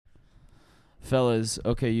fellas,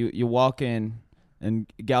 okay, you walk in and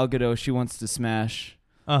Gal Gadot, she wants to smash.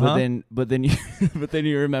 Uh-huh. But then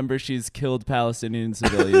you remember she's killed Palestinian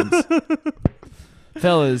civilians.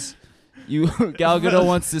 Fellas, Gal Gadot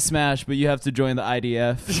wants to smash, but you have to join the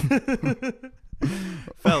IDF.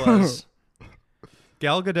 Fellas.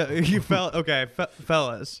 Gal Gadot,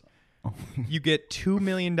 fellas. You get $2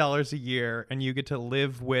 million a year and you get to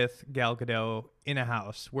live with Gal Gadot in a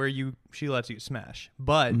house where she lets you smash.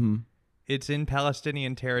 But it's in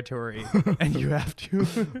Palestinian territory and you have to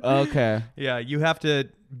Okay. Yeah, you have to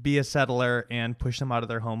be a settler and push them out of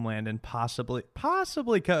their homeland and possibly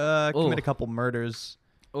commit a couple murders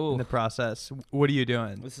in the process. What are you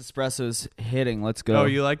doing? This espresso's hitting. Let's go. Oh,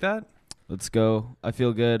 you like that? Let's go. I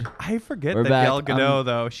feel good. I forget We're that back. Gal Gadot,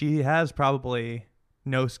 though, she has probably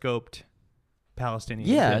no-scoped Palestinian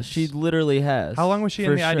kids. She literally has. How long was she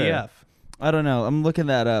in the IDF? I don't know. I'm looking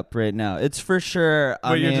that up right now. It's for sure.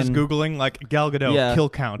 You're just Googling like Gal Gadot kill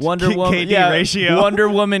count. Wonder Woman KD ratio. Wonder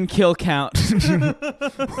Woman kill count. That's Gal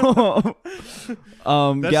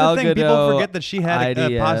the thing. Gadot, People forget that she had a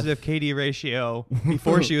IDF. positive KD ratio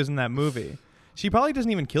before she was in that movie. She probably doesn't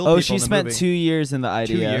even kill people she in the spent movie. 2 years in the IDF.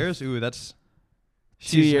 2 years? Ooh, that's... 2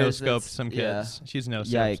 She's years, no-scoped that's- some kids. yeah. She's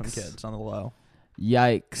no-scoped some Yikes. kids on the low.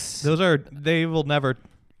 Yikes. They will never,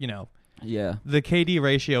 Yeah. the KD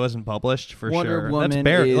ratio isn't published for Wonder sure. Woman That's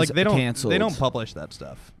bare. is Like they canceled. don't publish that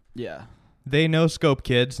stuff. Yeah. They no-scope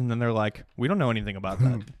kids and then they're like, we don't know anything about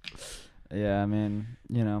that. Yeah, I mean,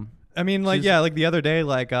 I mean, like, like the other day,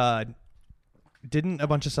 like, didn't a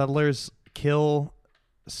bunch of settlers kill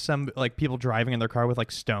some, like, people driving in their car with,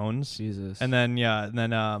 like, stones? Jesus. And then,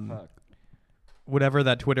 Fuck. whatever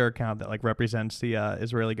that Twitter account that, like, represents the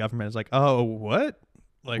Israeli government is like, oh, what?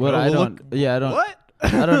 Like, What? I don't What?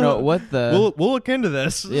 I don't know what the We'll look into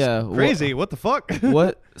this. This is Yeah, crazy. What the fuck?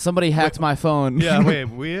 what somebody hacked my phone. Yeah, wait,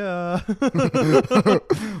 we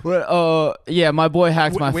What, yeah, my boy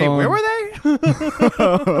hacked my wait, phone. where were they?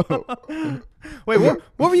 Wait, what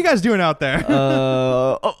were you guys doing out there?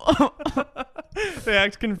 They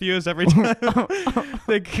act confused every time.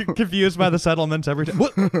 They confused by the settlements every time.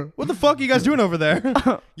 What the fuck are you guys doing over there?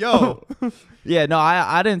 Yo. Yeah, no,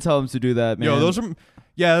 I didn't tell him to do that, man. Yo, those are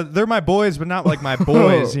they're my boys, but not like my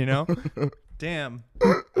boys, you know? Damn.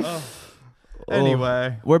 Oh.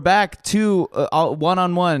 Anyway, we're back to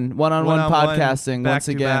one-on-one podcasting back once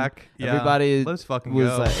to again. back. Yeah. Everybody Let's fucking was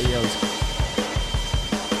go. like, yo,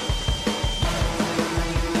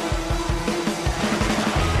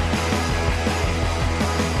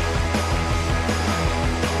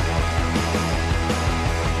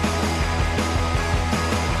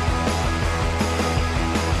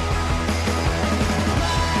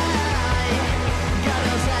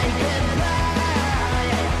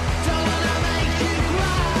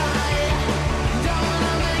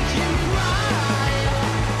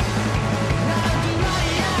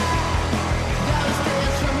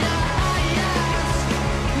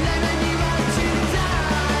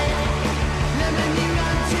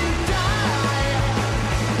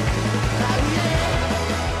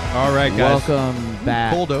 All right, guys. welcome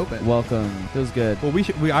back. Cold open. Welcome. Feels good. Well,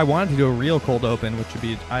 I wanted to do a real cold open, which would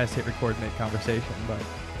be IS hit record mid conversation, but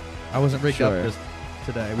I wasn't rigged Sure. up this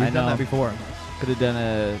today. I We've done know. that before. Could have done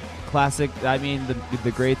a classic. I mean,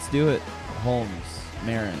 the greats do it. Holmes,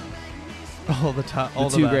 Marin. All the time. All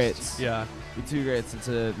The the two best. greats. Yeah. The two greats. It's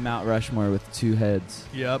a Mount Rushmore with two heads.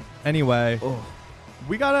 Yep. Anyway, Oh.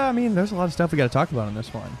 there's a lot of stuff we gotta talk about on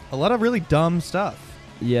this one. A lot of really dumb stuff.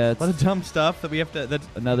 Yeah, A it's lot of dumb stuff that we have to. That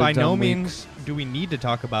Another by no dumb week. means do we need to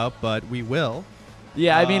talk about, but we will.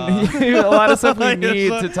 yeah. I mean, a lot of stuff we Like, it's need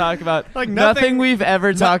like- to talk about. like nothing nothing- we've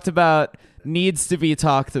ever talked about needs to be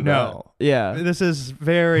talked about. No. Yeah. This is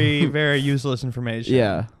very, very useless information.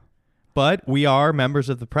 Yeah. But we are members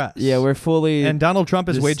of the press. Yeah. We're fully And Donald Trump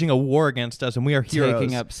is just waging a war against us, and we are heroes.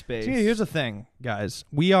 taking up space. See, here's the thing, guys.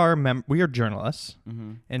 We are journalists,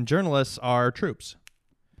 Mhm. and journalists are troops.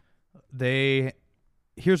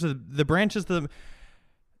 Here's the branches. The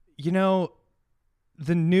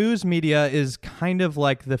news media is kind of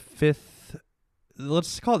like the fifth.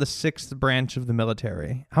 Let's call it the sixth branch of the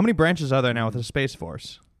military. How many branches are there now with the Space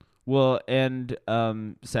Force? Well, and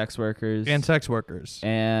sex workers And sex workers.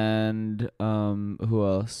 and who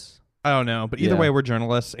else? I don't know, but either Yeah. way, we're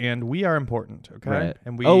journalists, and we are important. Okay, Right.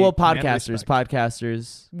 and we well, command podcasters. respect.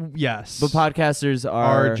 Podcasters. Yes, But podcasters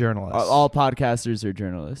are are journalists. All podcasters are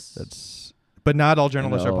journalists. But not all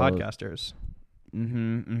journalists are all- podcasters.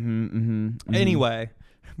 Mm-hmm. Anyway,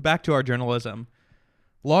 back to our journalism.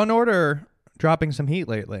 Law and Order dropping some heat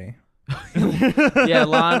lately. Yeah,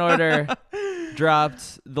 Law and Order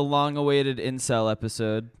dropped the long-awaited incel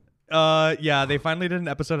episode. Yeah, they finally did an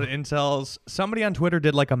episode of Incels. Somebody on Twitter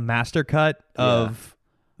did like a master cut of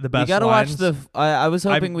the best. We gotta lines. watch the. I was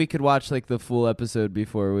hoping we could watch like the full episode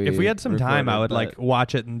before we. If we had some time, I would but- like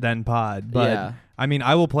watch it and then pod. But Yeah. I mean,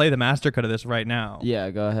 I will play the master cut of this right now. Yeah,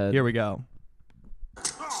 go ahead. Here we go.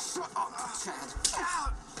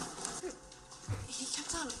 He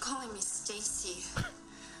kept on calling me Stacy.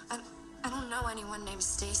 I don't know anyone named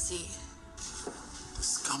Stacy. The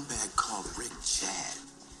scumbag called Rick Chad.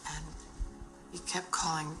 And he kept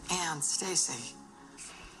calling Ann Stacy.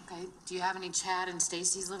 Okay, do you have any Chad and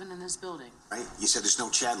Stacy's living in this building? Right? You said there's no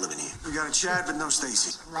Chad living here. We got a Chad, but no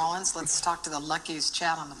Stacy. Rollins, let's talk to the luckiest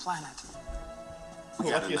Chad on the planet. We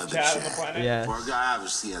got another Chad. planet. Yeah. Well, a guy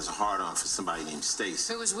obviously has a hard-on for somebody named If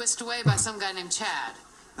Stacy. it was whisked away by some guy named Chad.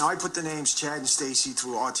 Now, I put the names Chad and Stacy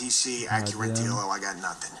through RTC, Accurate damn. Deal, I got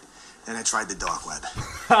nothing. Then I tried the dark web.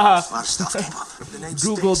 A lot of stuff came up. The name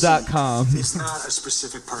Google.com. Stacy is not a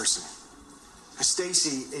specific person. A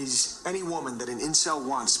Stacy is any woman that an incel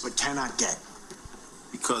wants but cannot get.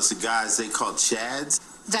 Because the guys they call Chads?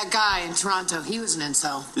 That guy in Toronto, he was an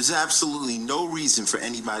incel. There's absolutely no reason for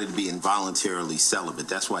anybody to be involuntarily celibate.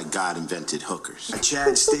 That's why God invented hookers.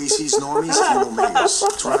 Chad, Stacy's, normies, and omegas.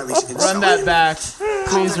 It's Riley's incel. Run that back.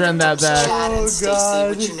 Please run that back. Chad and Stacy, God.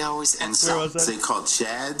 what you know is Where incel. was that? They called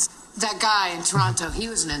Chads? That guy in Toronto, he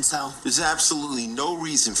was an incel. There's absolutely no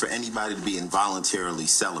reason for anybody to be involuntarily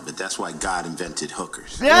celibate. That's why God invented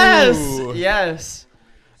hookers. Yes. Ooh. Yes.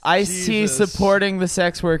 Ice-T Jesus. supporting the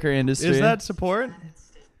sex worker industry. Is that support?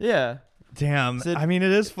 Yeah. Damn. Is it- I mean,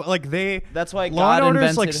 it is like they. That's why Law and God Order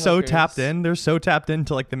is like invented so hookers. tapped in. They're so tapped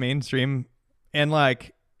into like the mainstream and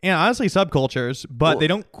like honestly subcultures, but Well, they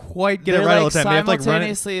don't quite get They're it right all like the time. They have to like run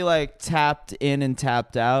it. simultaneously like tapped in and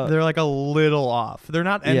tapped out. They're like a little off. They're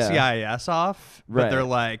not Yeah. NCIS off, but Right. they're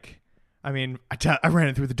like. I mean, I ran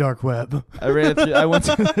it through the dark web. I went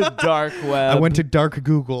to the dark web. I went to dark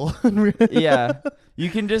Google. Yeah. You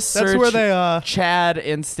can just search That's where they Chad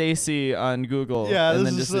and Stacy on Google. Yeah, and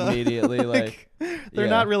this then is, just immediately like they're yeah.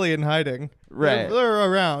 not really in hiding. Right. They're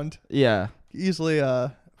around. Yeah. Easily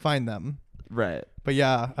find them. Right. But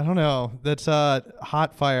yeah, I don't know. That's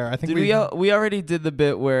hot fire. I think Did we already did the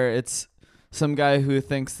bit where it's some guy who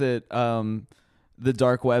thinks that the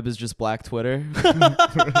dark web is just black Twitter.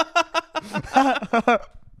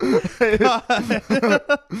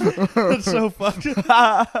 That's so fucked.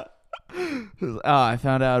 Oh, I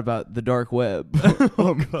found out about the dark web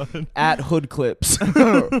Oh god. at Hood Clips. Is it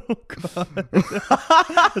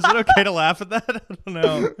okay to laugh at that? I don't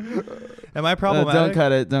know. Am I problematic? Don't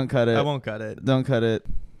cut it. Don't cut it. I won't cut it. Don't cut it.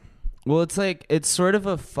 Well, it's sort of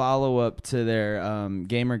a follow up to their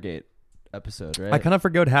Gamergate episode, right? I kind of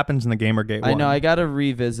forget what happens in the Gamergate one. I know. I gotta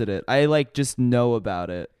revisit it. I like just know about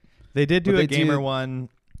it. They did do But a they gamer do- one.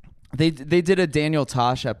 They did a Daniel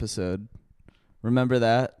Tosh episode. Remember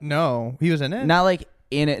that? No, he was in it. Not like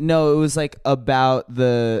in it. No, it was like about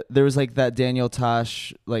there was like that Daniel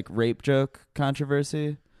Tosh like rape joke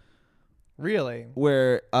controversy Really?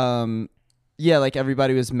 where yeah, like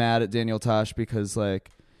everybody was mad at Daniel Tosh because like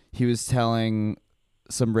he was telling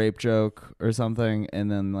some rape joke or something, and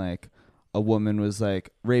then like a woman was like,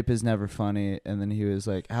 rape is never funny, and then he was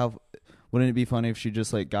like, how wouldn't it be funny if she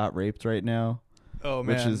just like got raped right now? Oh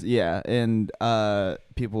man. Which is and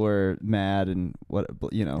people were mad and what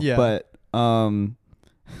Yeah. but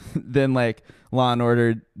then like Law and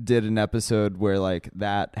Order did an episode where like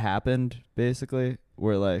that happened basically,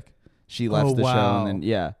 where like she left Oh, the show wow. and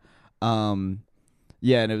then and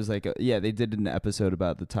it was like they did an episode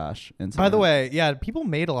about the Tosh incident. By the way, yeah, people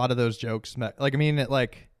made a lot of those jokes. Like, I mean,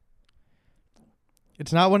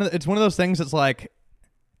 it's not it's one of those things that's like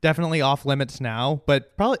definitely off limits now,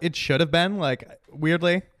 but probably it should have been like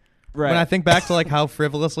weirdly. right. When I think back to like how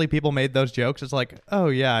frivolously people made those jokes, it's like, oh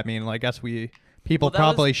yeah, I mean, like, I guess people Well, that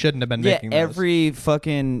probably was- shouldn't have been making those.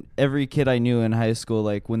 every kid I knew in high school,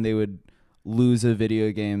 like when they would lose a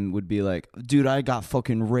video game, would be like, dude, I got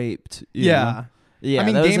fucking raped. you know? Yeah. Yeah, I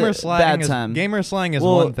mean, that was gamer a slang bad is time. gamer slang is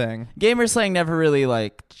Well, one thing. Gamer slang never really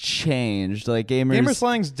like changed. Like Gamer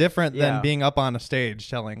slang's different Yeah. than being up on a stage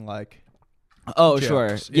telling like Oh, jokes.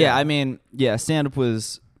 sure. Yeah. Yeah, I mean, stand up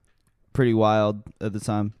was pretty wild at the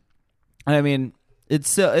time. And I mean, it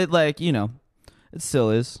still it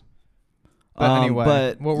still is. But anyway,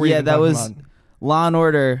 but what were you even that talking was about? Law and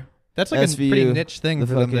Order. That's like a pretty SVU, niche thing the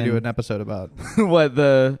for them to do fucking- an episode about. What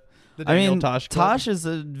the I Daniel mean, Tosh clip. Tosh is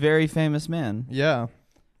a very famous man. Yeah.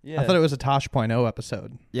 Yeah. I thought it was a Tosh.0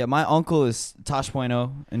 episode. Yeah, my uncle is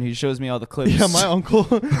Tosh.0 and he shows me all the clips. Yeah, my uncle.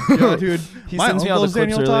 Yeah, dude. He my sends me all the uncle's clips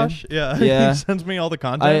Daniel early. Tosh. Yeah. Yeah. He sends me all the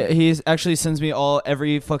content. He actually sends me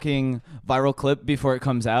every fucking viral clip before it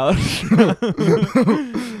comes out.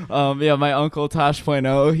 Yeah, my uncle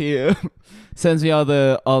Tosh.0, he sends me all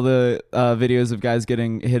the videos of guys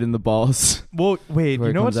getting hit in the balls. Well, wait, Before you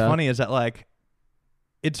it know comes what's out. funny is that like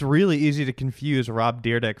it's really easy to confuse Rob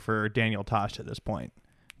Dyrdek for Daniel Tosh at this point.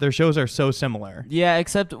 Their shows are so similar. Yeah,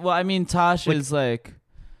 except I mean, Tosh Like- is like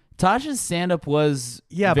Tosh's stand up was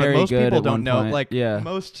Yeah, very but most good people at don't one know. point. Like yeah,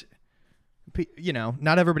 most,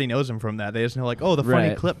 not everybody knows him from that. They just know like, oh, the funny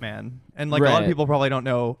Right. clip man, and like a lot of Right. people probably don't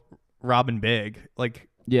know Robin Big. Like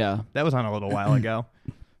yeah, that was on a little while ago.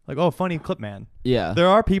 Like, oh, funny clip man. yeah, There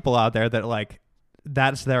are people out there that like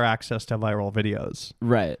that's their access to viral videos,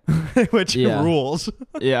 right, which Yeah. rules.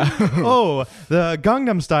 yeah. Oh, the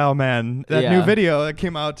Gangnam Style man, that new Yeah. video that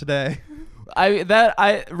came out today.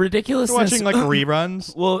 Ridiculousness. Watching like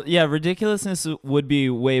reruns. Well, yeah, ridiculousness would be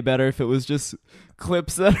way better if it was just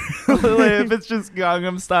clips that like, if it's just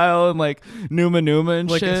Gangnam Style and like Numa Numa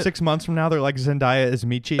and Like shit. 6 months from now, they're like Zendaya is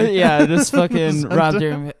Michi. Yeah, just fucking Rob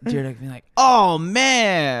Dyrdek being like, "Oh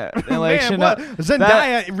man," and like Man, Chanel- what?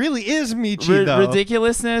 Zendaya really is Michi though.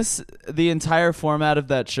 ridiculousness. The entire format of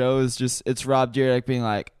that show is just it's Rob Dyrdek being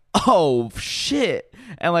like, "Oh shit."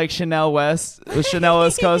 And like Chanel West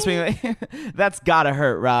Coast being like, "That's gotta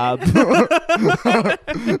hurt, Rob." That's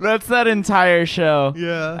that entire show.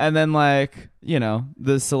 Yeah. And then like,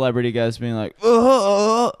 the celebrity guys being like,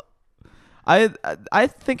 "Ugh." I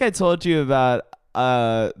think I told you about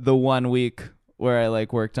the 1 week where I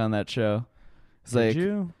like worked on that show. It's Did like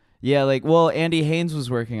you? yeah, like well, Andy Haynes was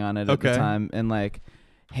working on it at the Okay. time, and like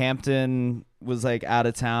Hampton was like out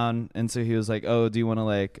of town, and so he was like, "Oh, do you want to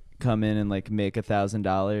like come in and like make $1,000?"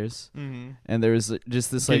 Mm-hmm. And there was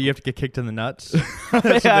just this Did like you have to get kicked in the nuts? That's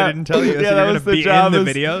what Yeah. they didn't tell you. Yeah, So that you're was gonna the be job in the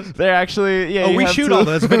is- videos. they're actually Oh, you we have shoot to- all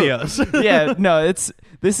those videos. Yeah, no,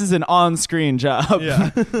 this is an on-screen job.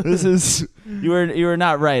 Yeah. This is you were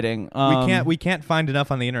not writing. We can't find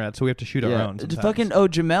enough on the internet, so we have to shoot our own. sometimes. Fucking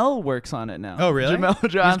Jamel works on it now. Oh, really? Jamel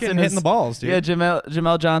He's Johnson getting hit in the balls, dude. Yeah,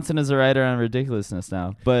 Jamel Johnson is a writer on Ridiculousness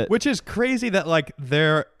now. But Which is crazy that like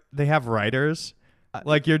they have writers.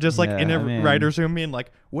 Like you're just like Yeah, in a I mean- writer's room being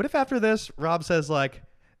like, what if after this Rob says like,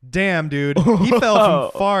 damn dude, he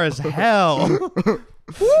fell from far as hell.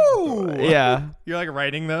 Woo! yeah, You're like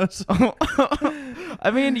writing those.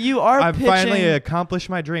 I mean, you are I've pitching. finally accomplished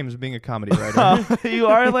my dreams of being a comedy writer. You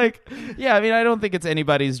are like, yeah. I mean, I don't think it's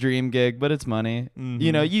anybody's dream gig, but it's money.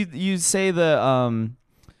 Mhm. You say the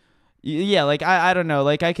yeah. Like I don't know.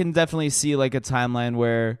 Like I can definitely see like a timeline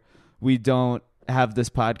where we don't have this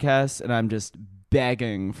podcast, and I'm just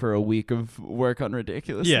begging for a week of work on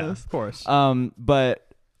Ridiculousness. Yeah, of course. But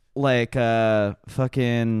like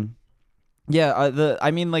fucking yeah.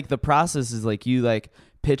 I mean like the process is like you like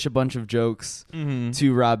pitch a bunch of jokes Mm-hmm.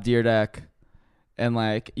 to Rob Dyrdek, and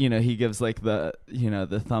like he gives like the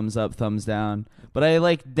the thumbs up, thumbs down. But I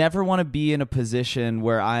like never want to be in a position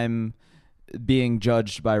where I'm being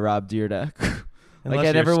judged by Rob Dyrdek. Unless I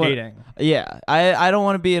you're never want. skating. Yeah, I don't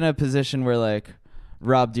want to be in a position where like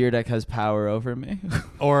Rob Dyrdek has power over me,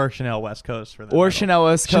 Or Chanel West Coast for that. or matter. Chanel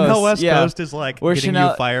West Coast. Chanel West yeah. Coast is like Or getting Chanel-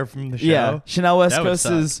 you fired from the show. Yeah, Chanel West That would Coast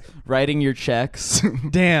suck. is writing your checks.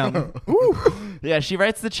 Damn. Yeah, she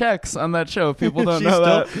writes the checks on that show. People don't She's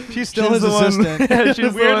know still, that. She's still She's his the one- assistant. Yeah,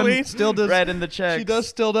 she's the Weirdly, one still does writing the checks. She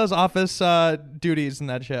still does office duties in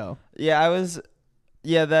that show.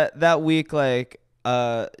 Yeah, that week like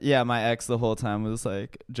my ex the whole time was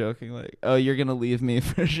like joking like, "Oh, you're going to leave me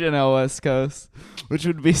for Chanel West Coast," which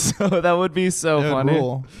would be so That would funny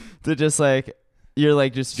rule. to just like you're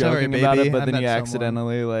like just Sorry, joking about baby, it, but I then met you someone.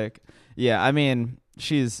 accidentally like yeah, I mean,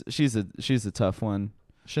 she's a tough one.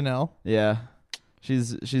 Chanel. Yeah.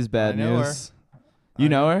 She's bad I know her. news. You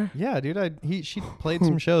know her? Yeah, dude. She played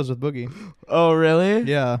some shows with Boogie. Oh, really?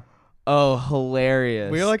 Yeah, Oh,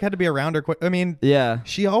 hilarious. we like had to be around her. I mean, yeah.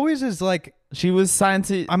 she always is like. She was signed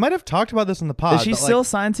to. I might have talked about this in the pod. Is she but, still like,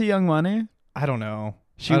 signed to Young Money? I don't know.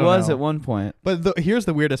 She I don't was know. at one point. But here's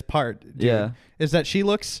the weirdest part. Dude, Yeah. is that she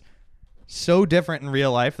looks so different in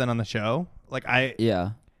real life than on the show. Like I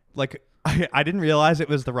didn't realize it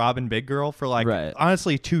was the Robin Big girl for like Right.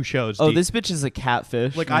 honestly 2 shows. Oh, deep. this bitch is a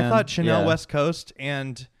catfish. Like I man. thought Chanel Yeah. West Coast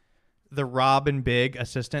and the Robin Big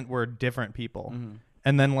assistant were different people. Mm-hmm.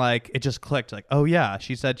 And then like it just clicked like, oh yeah,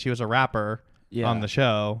 she said she was a rapper Yeah. on the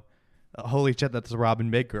show. Holy shit, that's the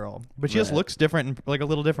Robin Big girl. But she just Right. looks different, like a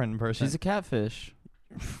little different in person. She's a catfish.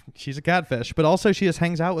 She's a catfish, but also she just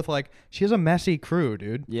hangs out with like she has a messy crew,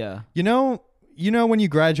 dude. Yeah. You know when you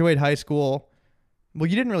graduate high school, well,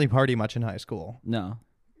 you didn't really party much in high school. No.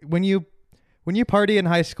 When you party in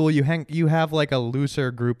high school, you have like a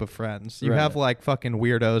looser group of friends. You Right. have like fucking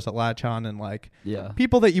weirdos that latch on and like Yeah.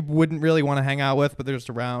 people that you wouldn't really want to hang out with, but they're just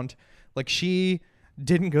around. Like she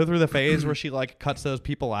didn't go through the phase where she like cuts those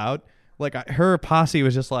people out. Like her posse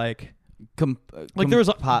was just like there was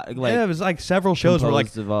it was like several shows where like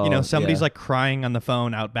somebody's like crying on the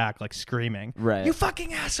phone out back like screaming, right? You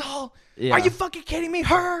fucking asshole! Yeah. Are you fucking kidding me?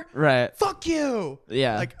 Her, right? Fuck you!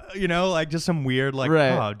 Yeah, like like just some weird like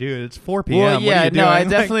right. Oh, dude, it's 4 p.m. Well, yeah, what are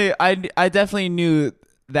you doing? I definitely knew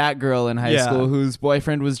that girl in high school whose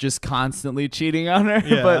boyfriend was just constantly cheating on her,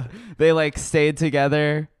 but they like stayed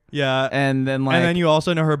together. Yeah, and then you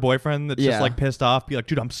also know her boyfriend that's just like pissed off. Be like,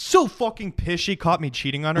 dude, I'm so fucking pissed. She caught me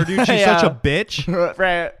cheating on her, dude. She's such a bitch,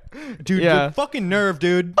 right? Dude, the fucking nerve,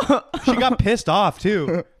 dude. She got pissed off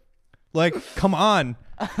too. Like, come on.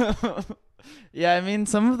 Yeah, I mean,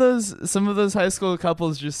 some of those high school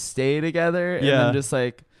couples just stay together and then just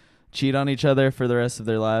like cheat on each other for the rest of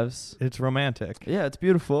their lives. It's romantic. Yeah, it's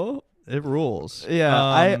beautiful. It rules.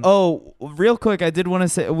 Yeah. Real quick, I did want to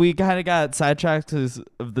say we kind of got sidetracked because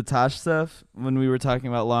of the Tosh stuff when we were talking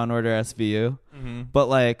about Law and Order SVU. Mm-hmm. But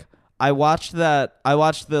like, I watched the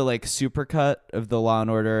like supercut of the Law and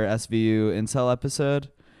Order SVU incel episode,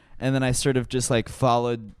 and then I sort of just like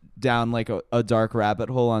followed down like a dark rabbit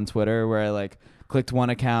hole on Twitter where I like clicked one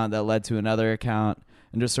account that led to another account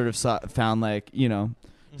and just sort of found like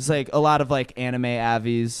just like a lot of like anime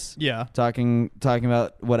avies talking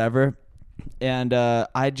about whatever. And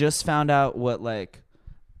I just found out what like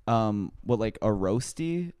a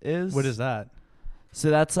roasty is. What is that? So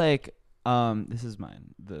that's like this is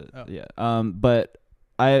mine. But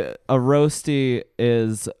a roasty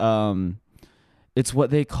is it's what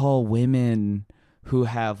they call women who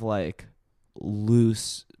have like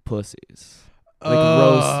loose pussies. Like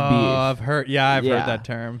roast beef. I've heard that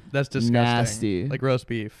term. That's disgusting. Nasty. Like roast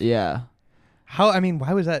beef. Yeah.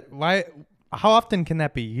 Why was that? How often can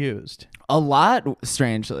that be used? A lot,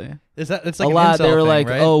 strangely. Is that it's like a an lot? incel They were thing, like,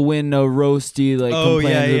 right? "Oh, when no roasty like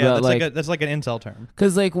complains about that's like an incel term."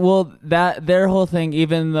 Because like, well, that their whole thing,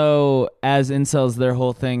 even though as incels, their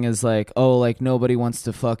whole thing is like, "Oh, like nobody wants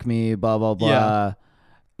to fuck me," blah blah blah. Yeah.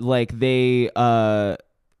 Like they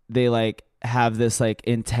like have this like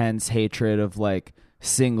intense hatred of like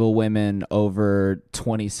single women over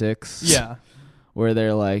 26. Yeah. Where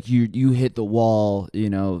they're like, you hit the wall,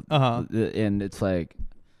 and it's like,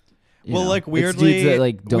 like weirdly, that,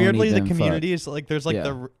 like, don't weirdly the even community fuck. is like there's like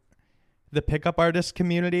the pickup artist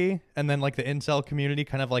community, and then like the incel community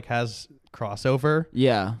kind of like has crossover.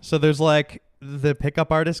 Yeah. So there's like the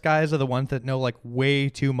pickup artist guys are the ones that know like way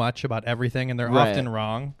too much about everything, and they're often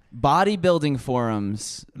wrong. Bodybuilding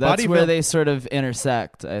forums. That's where they sort of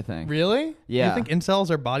intersect, I think. Really? Yeah. You think incels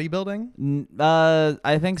are bodybuilding?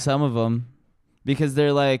 I think some of them. Because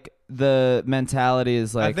they're like, the mentality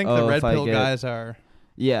is like, I think the red pill guys are.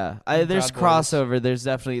 Yeah. There's crossover. There's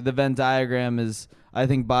definitely, the Venn diagram is, I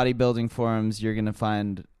think bodybuilding forums, you're going to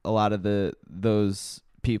find a lot of those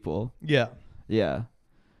people. Yeah. Yeah.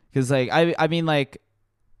 Because like, I mean like,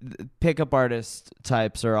 pickup artist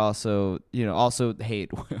types are also, also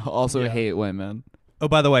hate women. Oh,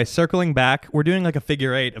 by the way, circling back, we're doing like a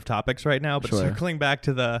figure eight of topics right now, but Sure. circling back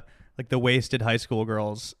to the wasted high school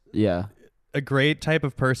girls. Yeah. A great type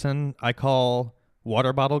of person I call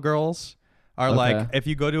water bottle girls are like, if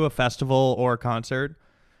you go to a festival or a concert,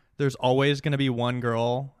 there's always going to be one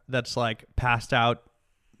girl that's like passed out,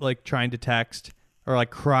 like trying to text or like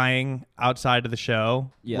crying outside of the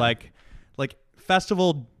show. Yeah. Like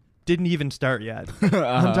festival didn't even start yet.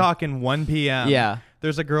 I'm talking 1 p.m. Yeah.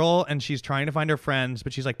 There's a girl and she's trying to find her friends,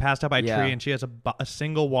 but she's like passed out by a tree, and she has a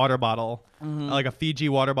single water bottle, like a Fiji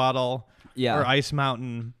water bottle or Ice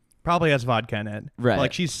Mountain. Probably has vodka in it. Right.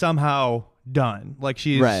 Like she's somehow done. Like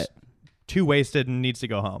she's too wasted and needs to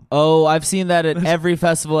go home. Oh, I've seen that at every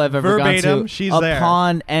festival I've ever Verbatim, gone to. she's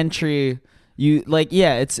Upon entry, you like,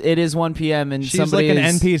 it is 1 p.m. and she's like an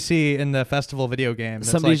NPC in the festival video game.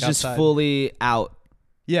 That's Somebody's like just outside. fully out.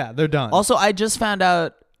 Yeah, they're done. Also, I just found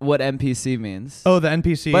out what NPC means. Oh, the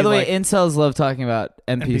NPC. By the way, incels love talking about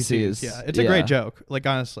NPCs. Yeah, it's a great joke. Like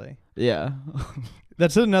honestly. Yeah.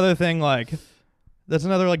 That's another thing. Like. That's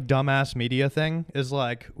another like dumbass media thing is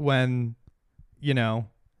like when, the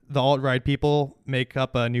alt-right people make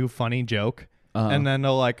up a new funny joke and then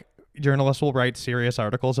they'll like journalists will write serious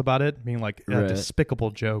articles about it, being like a despicable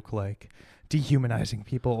joke, like dehumanizing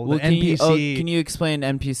people. Well, the NPC. Can you explain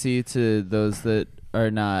NPC to those that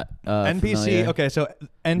are not NPC? familiar? Okay, so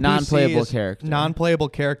NPC non-playable is character. Non-playable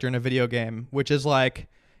character in a video game, which is like.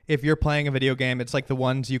 If you're playing a video game, it's like the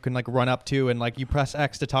ones you can like run up to and like you press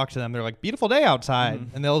X to talk to them. They're like, beautiful day outside.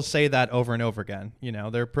 And they'll say that over and over again.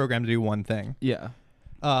 They're programmed to do one thing. Yeah.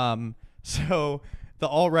 So the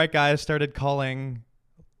alt-right guys started calling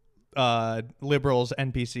liberals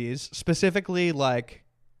NPCs, specifically like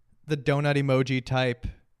the donut emoji type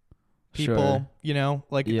people, Sure. you know,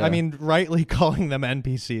 like Yeah. I mean, rightly calling them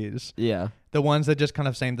NPCs, Yeah. the ones that just kind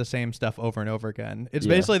of say the same stuff over and over again. It's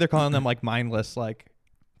Yeah. basically they're calling them like mindless like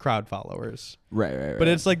crowd followers. Right. But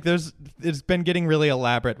it's like it's been getting really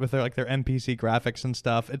elaborate with their NPC graphics and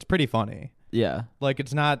stuff. It's pretty funny. yeah. Like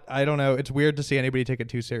it's not, I don't know, it's weird to see anybody take it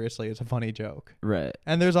too seriously. It's a funny joke. Right.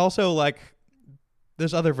 And there's also like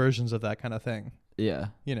there's other versions of that kind of thing, Yeah.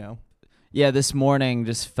 you know. Yeah, this morning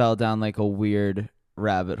just fell down like a weird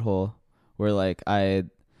rabbit hole where like I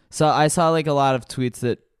saw like a lot of tweets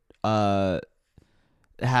that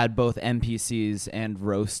had both NPCs and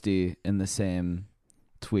Roasty in the same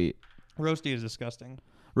tweet. Roasty is disgusting.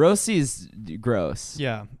 Roasty's gross.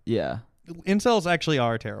 Yeah. Yeah. Incels actually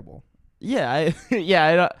are terrible. Yeah,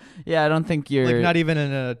 I don't think you're Like not even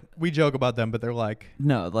in a, we joke about them, but they're like,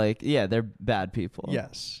 no, like yeah, they're bad people.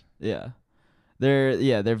 yes. Yeah. They're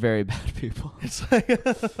very bad people. It's like,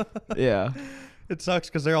 Yeah. it sucks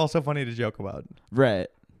because they're also funny to joke about. Right.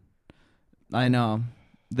 I know.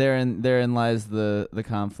 Therein lies the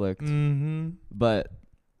conflict. Mm-hmm. But,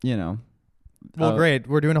 you know. Well, great.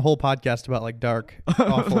 We're doing a whole podcast about like dark,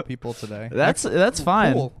 awful people today. That's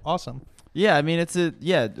fine. Cool. Awesome. Yeah, I mean it's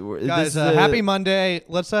Guys, happy Monday.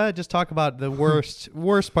 Let's just talk about the worst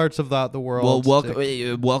parts of the world. Well,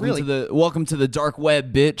 welcome to the dark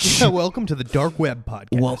web, bitch. Welcome to the Dark Web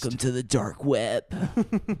podcast. Welcome to the dark web.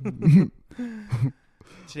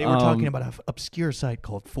 Today we're talking about an obscure site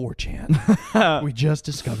called 4chan. We just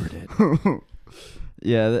discovered it.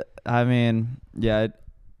 Yeah, I mean, yeah,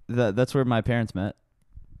 that's where my parents met.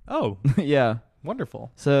 Oh, Yeah.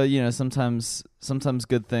 wonderful. So, you know, sometimes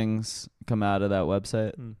good things come out of that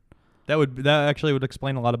website. That actually would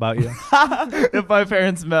explain a lot about you. If my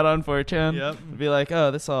parents met on 4chan, Yep. it'd be like, oh,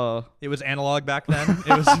 this all. It was analog back then.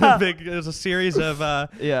 It was a series of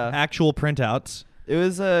Yeah. actual printouts. It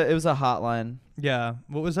was a hotline. Yeah.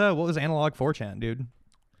 What was analog 4chan, dude?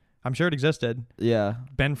 I'm sure it existed. Yeah.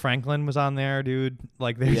 Ben Franklin was on there, dude.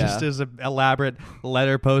 Like there Yeah. just is an elaborate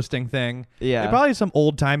letter posting thing. Yeah. They probably some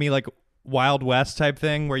old timey like Wild West type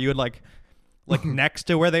thing where you would like next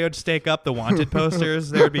to where they would stake up the wanted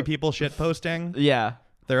posters, there would be people shit posting Yeah.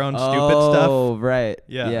 their own stupid stuff. Oh, right.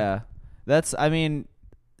 Yeah. Yeah. I mean,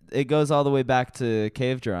 it goes all the way back to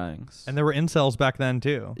cave drawings. And there were incels back then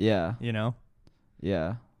too. Yeah. You know?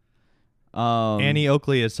 Yeah. Annie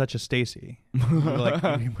Oakley is such a Stacy. Like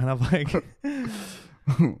kind of like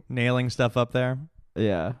nailing stuff up there.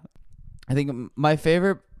 Yeah. I think my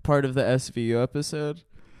favorite part of the SVU episode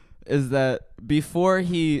is that before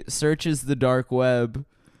he searches the dark web,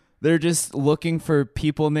 they're just looking for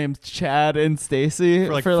people named Chad and Stacy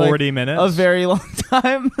For like 40 minutes. a very long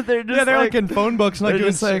time. They're just They're like in phone books and like they're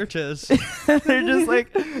doing just like- searches. they're just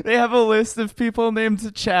like they have a list of people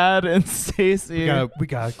named Chad and Stacy. we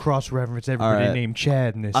gotta cross-reference everybody right. named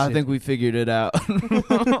Chad in this. I think we figured it out.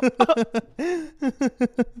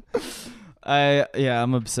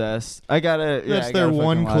 I'm obsessed. I gotta. Yeah, That's I their gotta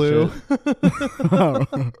one fucking watch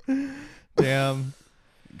clue. Damn.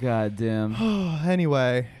 it. God damn.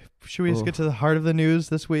 Anyway, should we just get to the heart of the news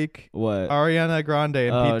this week? What? Ariana Grande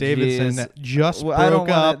and Oh, Pete Davidson jeez. just Well, I don't broke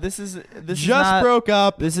wanna- up. This is Just not, broke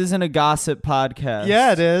up. This isn't a gossip podcast.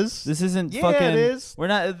 Yeah, it is. This isn't Yeah, fucking. it is. We're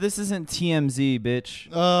not. This isn't TMZ,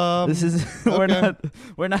 bitch. This is. okay.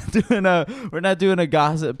 We're not doing a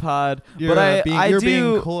gossip pod. You're, but you're do.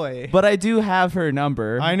 being coy. But I do have her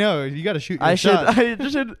number. I know you got to shoot. Your I shot.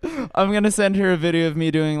 should. I'm gonna send her a video of me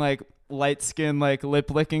doing like light skin, like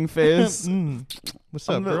lip licking face. What's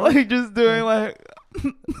up, I'm girl? like just doing like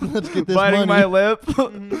Let's get this biting money. my lip.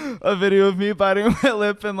 A video of me biting my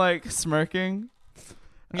lip and like smirking.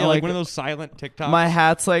 Yeah, like one of those silent TikToks. My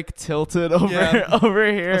hat's like tilted over Yeah. over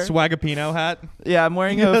a here. Swagapino hat. Yeah, I'm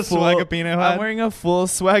wearing A a full Swagapino hat? I'm wearing a full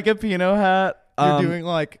Swagapino hat. You're doing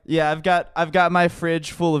like Yeah, I've got my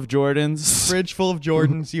fridge full of Jordans. fridge full of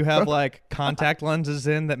Jordans. You have like contact lenses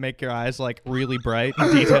in that make your eyes like really bright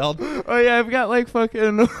and detailed. Oh yeah, I've got like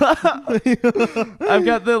fucking I've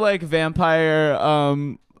got the like vampire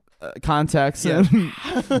contacts Yeah. in.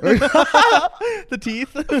 The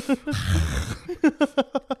teeth.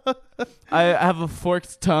 I have a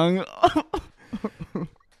forked tongue.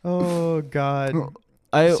 Oh God.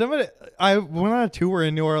 I I went on a tour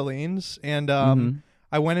in New Orleans and Mm-hmm.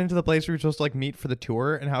 I went into the place where we were supposed to like meet for the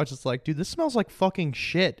tour and I was just like, dude, this smells like fucking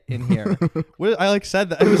shit in here. I like said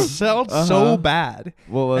that it smelled so bad.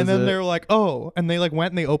 What was and then it? they were like, oh, and they like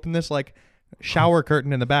went and they opened this like shower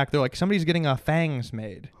curtain in the back. They're like, somebody's getting fangs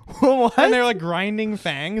made. What? And they're like grinding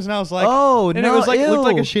fangs and I was like, Oh, and no, it was like looked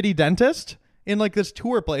like a ew. shitty dentist in like this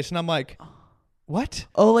tour place and I'm like, what?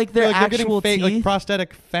 Oh, like They're their like, they're getting actual fake, teeth. like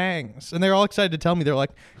prosthetic fangs, and they're all excited to tell me. They're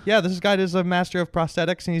like, "Yeah, this guy is a master of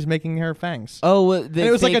prosthetics, and he's making her fangs." Oh, And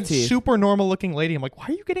it was like a teeth. super normal looking lady. I'm like, "Why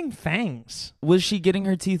are you getting fangs?" Was she getting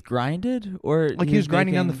her teeth grinded, or Like he was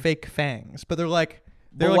grinding down the making- fake fangs, but they're like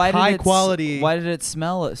But why did high it quality. Why did it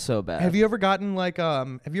smell so bad? Have you ever gotten like have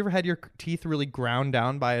you ever had your teeth really ground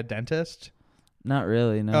down by a dentist? Not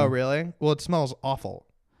really. No. Oh, really? Well, it smells awful.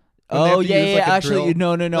 When they Oh have to yeah, use, yeah. like, a Actually,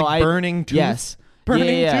 drill, no. like burning tooth. Yes.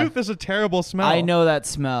 Burning yeah. tooth is a terrible smell. I know that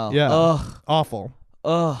smell. Yeah. Ugh. Awful.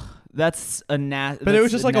 Ugh. That's a nasty. But it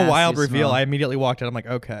was just like a wild nasty reveal. smell. I immediately walked in. I'm like,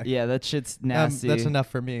 okay. Yeah, that shit's nasty. That's enough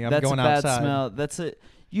for me. I'm That's going a bad outside. smell. That's a.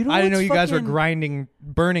 You know. I didn't know what's you guys were fucking- grinding,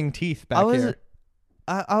 burning teeth back I was, here.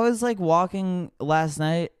 I was like walking last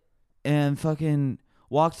night, and fucking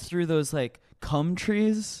walked through those like cum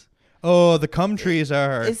trees. Oh, the cum trees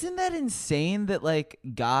are. Isn't that insane that like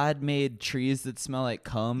God made trees that smell like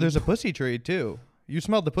cum? There's a pussy tree too. You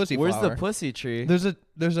smelled the pussy Where's flower. the pussy tree? There's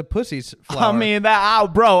a pussy's flower. I mean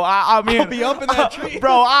that, bro. I mean, I'll be up in that tree.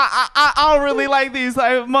 bro. I don't really like these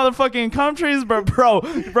like motherfucking cum trees, but bro,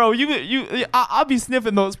 I'll be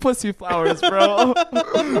sniffing those pussy flowers, bro.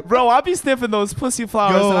 Bro, I'll be sniffing those pussy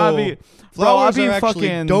flowers, and I'll be, bro, I'll flowers be are actually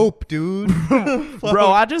fucking dope, dude.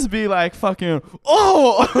 bro. I just be like fucking,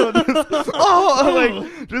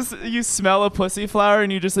 like just you smell a pussy flower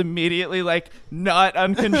and you just immediately like nut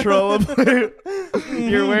uncontrollably.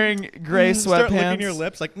 You're wearing gray Start sweatpants. licking your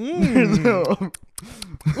lips like,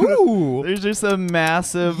 ooh, There's just a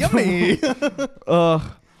massive yummy. Ugh.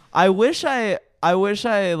 I wish I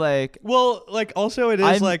like Well, like also it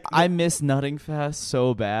is I miss nutting fast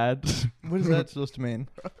so bad. what is that supposed to mean?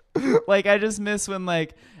 Like I just miss when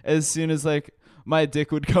like as soon as like my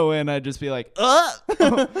dick would go in, I'd just be like,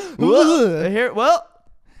 here. Well,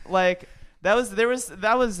 like that was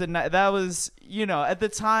you know at the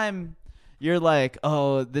time you're like,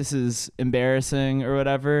 oh, this is embarrassing or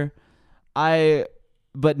whatever.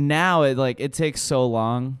 But now it takes so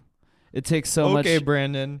long. It takes so much. Okay,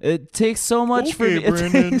 Brandon. It takes so much for Okay, me.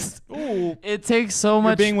 Brandon. It takes so You're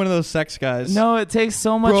much. being one of those sex guys. No, it takes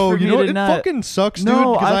so much Bro, for you me know what? to It nut. fucking sucks, dude.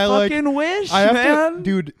 No, 'cause I like, fucking wish, I have man. to,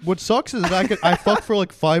 dude. What sucks is I fuck for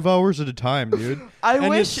like 5 hours at a time, dude. I And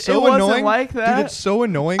wish it's so it wasn't annoying. like that. Dude, it's so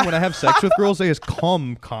annoying when I have sex with girls. They just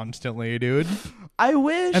cum constantly, dude. I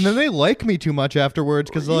wish. And then they like me too much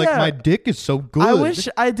afterwards because like Yeah. my dick is so good. I wish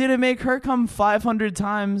I didn't make her come 500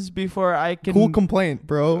 times before I can Cool complaint,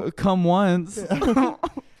 bro. come once.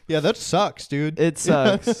 Yeah, that sucks, dude. It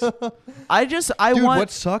sucks. I Dude, want.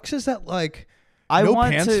 what sucks is that like I no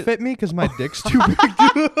want pants to. fit me because my dick's too big,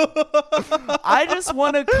 dude. I just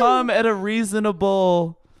want to come at a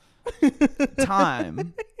reasonable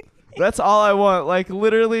time. That's all I want. Like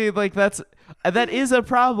literally, like that is a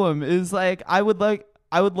problem. Is like I would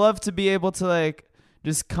love to be able to like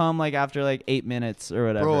just come like after like 8 minutes or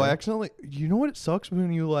whatever. Bro, you know what it sucks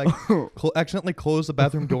when you like accidentally close the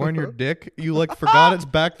bathroom door on your dick? You like forgot it's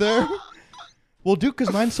back there? Well, dude,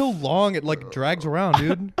 because mine's so long, it like drags around,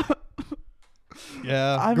 dude.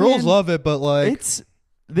 Yeah, I girls mean, love it, but like,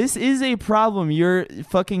 this is a problem. You're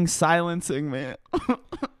fucking silencing me.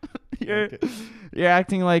 You're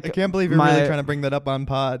acting like I can't believe you're really trying to bring that up on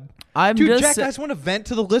pod. I'm Dude, just Jack, I just want to vent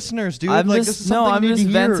to the listeners, dude. I'm like, just this is something I'm you need just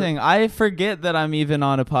to hear. venting. I forget that I'm even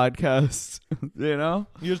on a podcast. You know,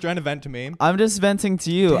 You're just trying to vent to me. I'm just venting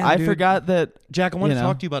to you. Damn, I dude. forgot that. Jack, I want you to know.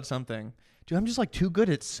 talk to you about something. Dude, I'm just like too good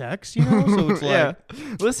at sex, you know? So it's like, Yeah.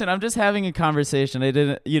 Listen, I'm just having a conversation. I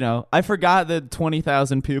didn't, I forgot that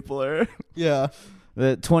 20,000 people are yeah.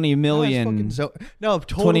 that 20 million, No,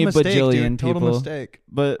 total 20 mistake, bajillion dude. Total people. mistake.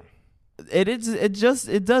 but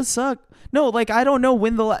it does suck. No, like I don't know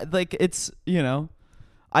when like it's,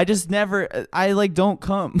 I just never I like don't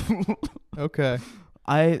come. Okay.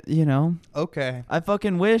 I Okay.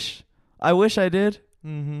 fucking wish. I wish I did.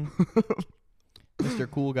 Mm-hmm. Mr.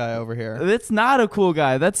 Cool Guy over here. It's not a cool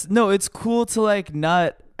guy. It's cool to like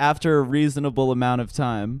nut after a reasonable amount of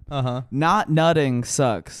time. Uh-huh. Not nutting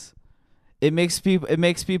sucks. It makes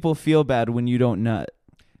people feel bad when you don't nut.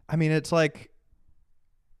 I mean, it's like,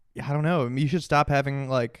 I don't know. I mean, you should stop having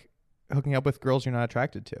like hooking up with girls you're not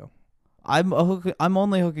attracted to. I'm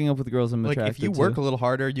only hooking up with girls I'm Like, attracted if you to. work a little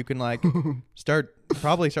harder, you can like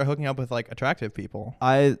probably start hooking up with like attractive people.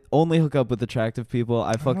 I only hook up with attractive people.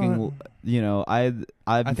 I fucking, I'm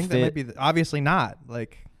I think fit. that might be obviously not.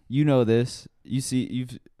 Like, You know this.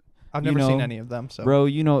 I've You never seen know, any of them. So, bro.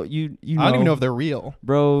 You know. You know. I don't even know if they're real.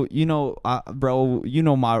 Bro, bro. You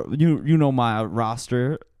know my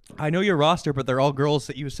roster. I know your roster, but they're all girls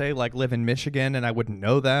that you say like live in Michigan, and I wouldn't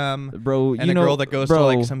know them. Bro, And a girl that goes to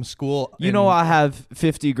like some school. You know I have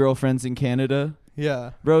 50 girlfriends in Canada.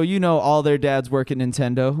 Yeah. Bro, you know all their dads work at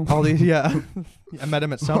Nintendo. All these, yeah. I met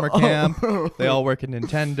him at summer camp. They all work at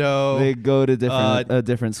Nintendo. They go to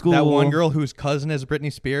different school. That one girl whose cousin is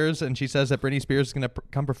Britney Spears, and she says that Britney Spears is going to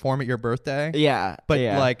come perform at your birthday. Yeah. But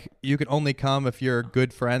yeah. like, you can only come if you're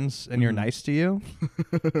good friends and you're nice to you.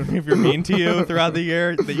 If you're mean to you throughout the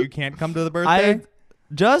year, that you can't come to the birthday. I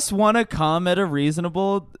just want to come at a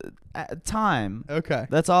reasonable time. Okay.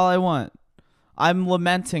 That's all I want. I'm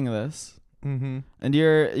lamenting this. Mm-hmm. And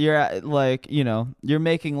you're like, you know, you're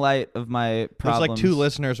making light of my problems. There's like 2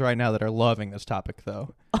 listeners right now that are loving this topic,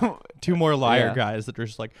 though. 2 more liar guys that are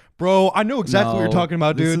just like, bro, I know exactly what you're talking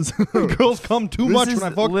about, dude. Girls come too much when I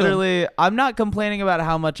fuck literally, them. I'm not complaining about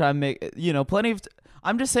how much I make. You know,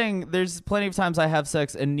 I'm just saying there's plenty of times I have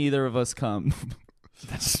sex and neither of us come.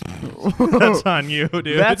 That's on you,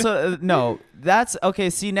 dude. That's okay.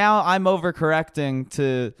 See, now I'm overcorrecting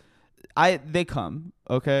to, they come,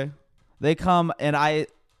 okay? They come, and I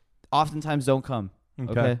oftentimes don't come.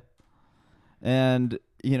 Okay. And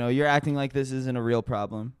you know, you're acting like this isn't a real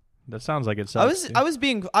problem. That sounds like it. I was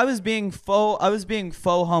being faux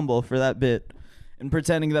humble for that bit, and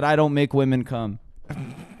pretending that I don't make women come.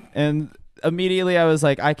 And immediately I was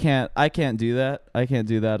like, I can't do that. I can't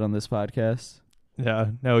do that on this podcast.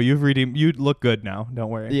 Yeah. No, you look good now. Don't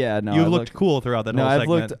worry. Yeah. No, you looked cool throughout that whole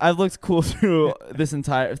segment. I've looked cool through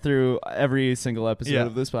through every single episode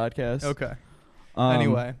of this podcast. Okay.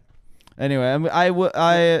 Anyway, I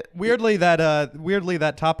weirdly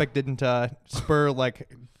that topic didn't spur like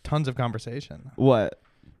tons of conversation. What?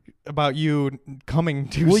 About you coming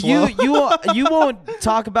too slow. you won't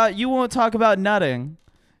talk about nutting.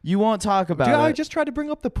 You won't talk about it. I just tried to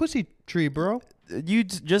bring up the pussy tree, bro. You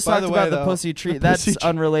just talked about the pussy tree. That's pussy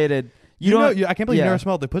unrelated. I can't believe you never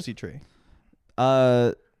smelled the pussy tree. It's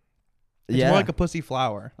more like a pussy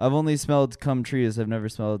flower. I've only smelled cum trees. I've never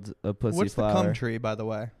smelled a pussy What's flower. What's the cum tree, by the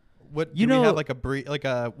way? What do we have like a breed?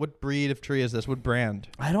 What breed of tree is this? What brand?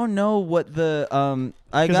 I don't know what the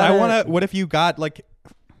What if you got like,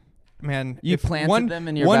 man? You planted them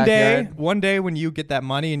in your backyard? One day when you get that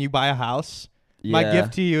money and you buy a house. Yeah. My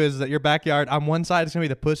gift to you is that your backyard, on one side is going to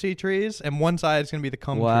be the pussy trees, and one side is going to be the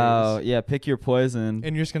cum trees. Wow, yeah, pick your poison.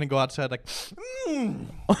 And you're just going to go outside like,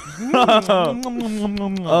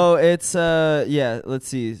 Oh, it's, let's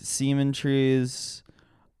see, semen trees.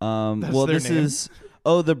 This name. Is,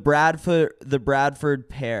 the Bradford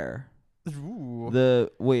pear. Ooh.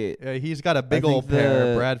 He's got a big old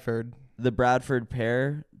pear, Bradford. The Bradford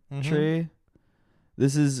pear tree.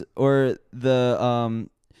 This is, or the,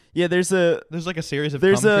 yeah, there's like a series of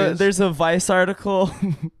trees. There's a Vice article,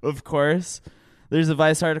 of course. There's a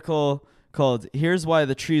Vice article called "Here's Why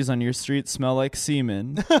the Trees on Your Street Smell Like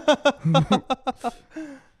Semen."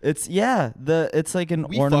 It's like an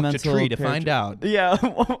ornamental. We fucked a tree to find out. Yeah.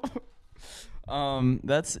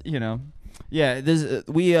 That's we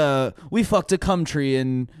fucked a cum tree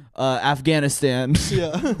in Afghanistan.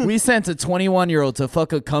 Yeah. We sent a 21-year-old to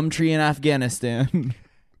fuck a cum tree in Afghanistan.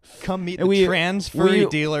 Come meet the trans furry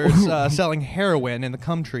dealers selling heroin in the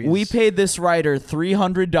cum trees. We paid this writer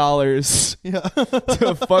 $300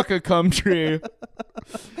 to fuck a cum tree.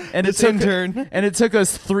 And it took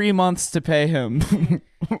us 3 months to pay him.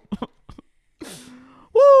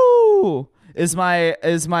 Woo! Is my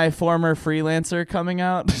former freelancer coming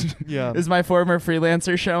out? Yeah. Is my former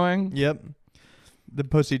freelancer showing? Yep. The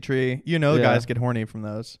pussy tree. You know, guys get horny from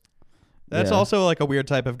those. That's also like a weird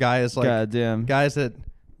type of guy. Is like goddamn guys that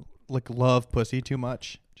like love pussy too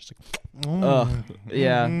much. Just like,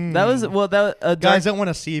 that was guys don't want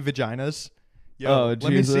to see vaginas. Yo, let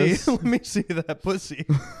Jesus. let me see that pussy.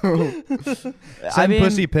 Send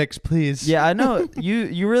pussy pics, please. Yeah, I know.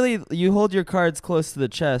 You really hold your cards close to the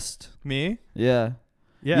chest. Me? Yeah.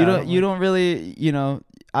 Yeah. You don't really,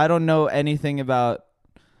 I don't know anything about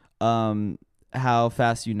how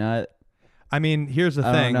fast you nut. I mean, here's the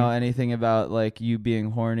thing. I don't know anything about like you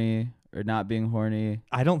being horny or not being horny.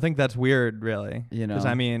 I don't think that's weird, really. Because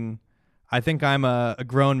I mean, I think I'm a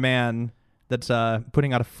grown man that's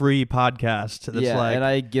putting out a free podcast. That's and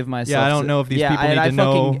I give myself. Yeah, I don't know if these people need to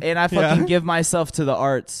know. And I fucking give myself to the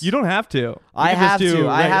arts. You don't have to. I have to.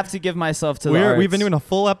 I have to give myself to the arts. We've been doing a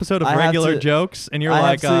full episode of regular jokes, and you're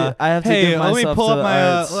I have to hey, give let me myself pull to up the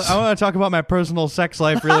my. arts. I want to talk about my personal sex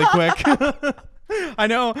life really quick. I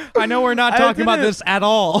know we're not talking about this at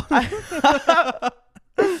all.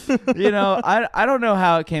 I don't know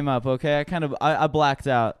how it came up. Okay, I blacked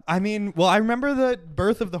out. I mean, well, I remember the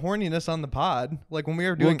birth of the horniness on the pod, like when we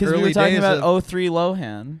were doing because early we were talking days about of, 03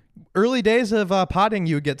 Lohan. early days of potting,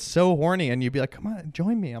 you would get so horny and you'd be like, come on,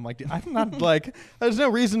 join me. I'm like, dude, I'm not like, there's no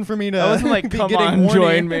reason for me to. I wasn't like, be come getting on, horny.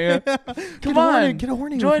 join me. Come on, get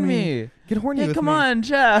horny join with me. Get horny Hey, with come me. on,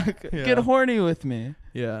 Jack. Yeah. Get horny with me.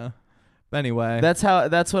 Yeah. But anyway. That's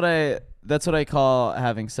what I call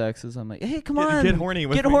having sex. Is I'm like, hey, come on, Get horny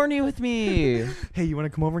with get me. horny with me. Hey, you want to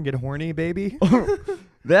come over and get horny, baby?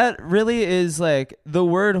 That really is like the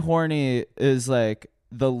word horny is like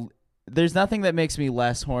there's nothing that makes me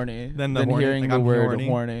less horny Than than horny, hearing like the I'm word horny.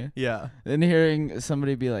 horny. Yeah. Than hearing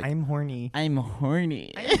somebody be like, I'm horny. I'm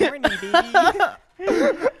horny. I'm horny,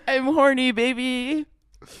 baby. I'm horny, baby.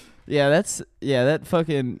 Yeah, that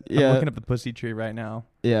fucking I'm looking up the pussy tree right now.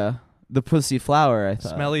 yeah. The pussy flower, I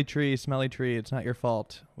thought. Smelly tree. It's not your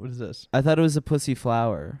fault. What is this? I thought it was a pussy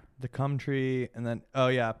flower. The cum tree, and then oh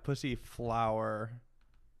yeah, pussy flower.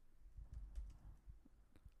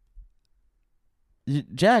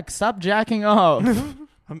 Jack, stop jacking off.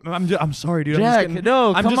 I'm sorry, dude. Jack, I'm just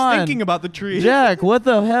no, I'm come just on. thinking about the tree. Jack, what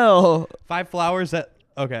the hell? 5 flowers that.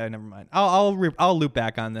 Okay, never mind. I'll loop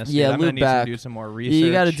back on this. Yeah, dude. I'm gonna loop need back. to do some more research.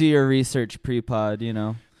 You got to do your research pre-pod, you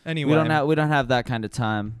know. Anyway, We don't have that kind of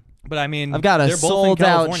time. but I mean, I've got a they're both in sold out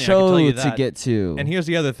California, I can tell you show to that. get to. And here's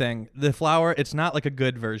the other thing: the flower. It's not like a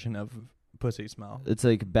good version of pussy smell. It's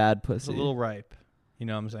like bad It's pussy. a little ripe. You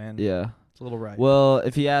know what I'm saying? Yeah. It's a little ripe. Well,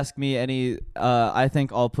 if you ask me, I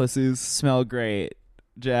think all pussies smell great,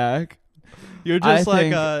 Jack. You're just I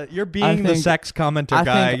like think- you're I being the think- sex commenter I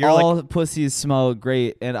guy. think You're all pussies smell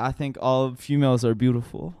great, and I think all females are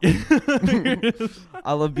beautiful.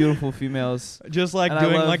 I love beautiful females. just like and I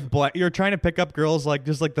doing love- like you're trying to pick up girls like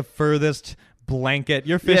just like the furthest blanket.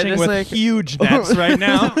 You're fishing just with like- huge nets right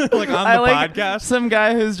now, like on I the like podcast. some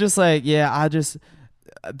guy who's just like, yeah,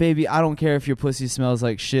 baby, I don't care if your pussy smells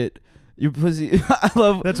like shit. Your pussy,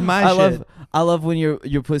 That's my shit. I love when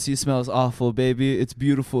your pussy smells awful, baby. It's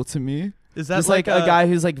beautiful to me. Is that Just like a guy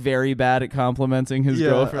who's like very bad at complimenting his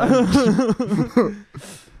girlfriend.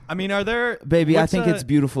 I mean, are there Baby, I what's think it's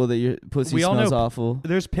beautiful that your pussy we all smells know- awful.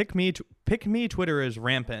 There's pick me Twitter is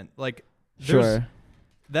rampant. Like Sure.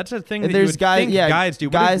 that's a thing And that you there's would guys- think yeah, guys do.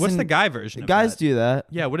 guys What's the and- guy version of Guys that? do that.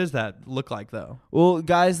 Yeah, what does that look like though? Well,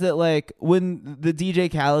 guys that like when the DJ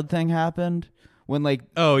Khaled thing happened, when like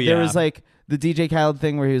Oh yeah. there was like the DJ Khaled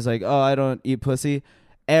thing where he was like, "Oh, I don't eat pussy."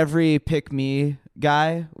 Every pick me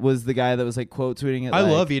guy was the guy that was like quote tweeting it. I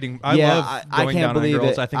like, love eating. I yeah, love I going can't down believe on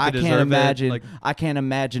girls. it. I think they can't deserve imagine. it. Like, I can't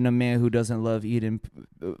imagine a man who doesn't love eating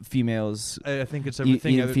females. I think it's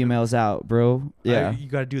everything. Eating females out, bro. Yeah. you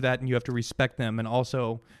got to do that, and you have to respect them. And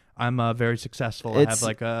also, I'm very successful. I have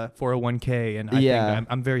like a 401k, and I Yeah. think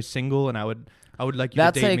I'm very single, and I would like you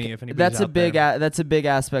That's to date like me if anybody's that's a out big there. that's a big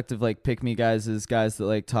aspect of like pick me guys is guys that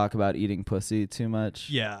like talk about eating pussy too much.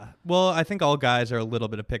 Yeah. Well, I think all guys are a little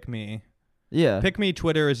bit of pick me. Yeah. Pick me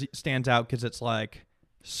Twitter stands out because it's like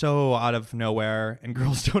so out of nowhere, and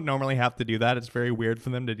girls don't normally have to do that. It's very weird for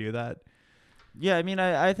them to do that. Yeah, I mean,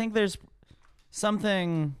 I think there's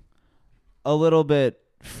something a little bit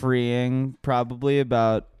freeing probably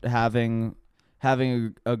about having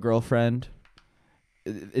a girlfriend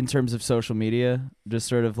in terms of social media. Just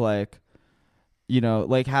sort of like, you know,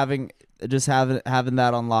 like having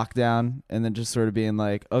that on lockdown, and then just sort of being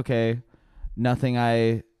like, okay, nothing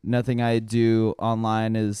I do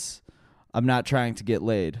online is, I'm not trying to get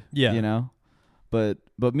laid. Yeah. You know, but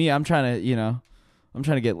me, I'm trying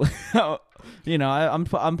to get you know,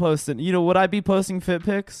 I'm posting, you know, would I be posting fit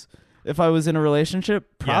pics if I was in a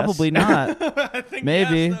relationship? Probably Yes. not. I think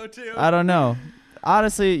Maybe. yes, though, too. I don't know.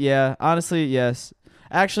 Honestly, yes.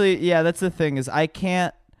 Actually, yeah, that's the thing is I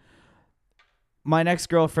can't, my next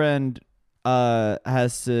girlfriend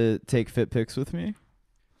has to take fit pics with me.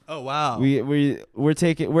 Oh wow.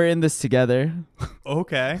 We're in this together.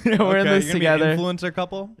 Okay. We're in Okay, this you're gonna be together. an influencer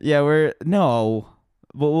couple. Yeah,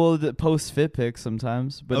 but we'll post fit pics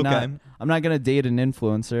sometimes, but Okay. I'm not gonna date an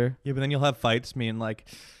influencer. Yeah, but then you'll have fights being like,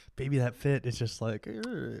 baby, that fit is just like,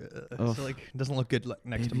 it's like it doesn't look good like,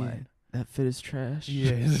 next to Baby, mine. That fit is trash.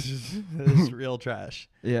 Yeah, it's real trash.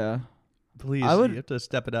 Yeah. Please, I would- you have to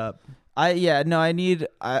step it up. I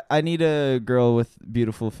need a girl with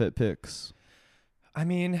beautiful fit pics. I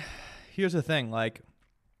mean, here's the thing, like,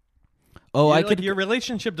 Oh, your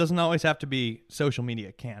relationship doesn't always have to be social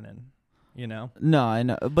media canon, you know? No, I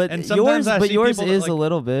know, but And sometimes I see yours people that, is like, a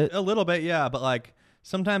little bit. A little bit, yeah, but like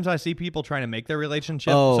sometimes I see people trying to make their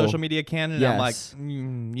relationship Oh, social media canon, and I'm like, yes. you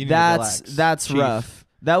need to relax. That's Chief. rough.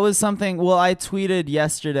 That was something. Well, I tweeted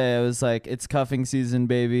yesterday. I was like, "It's cuffing season,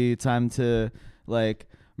 baby. Time to like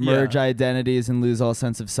merge Yeah. identities and lose all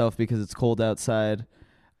sense of self because it's cold outside."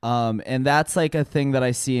 And that's like a thing that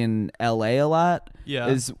I see in LA a lot. Yeah.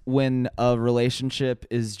 Is when a relationship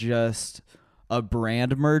is just a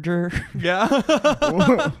brand merger. Yeah.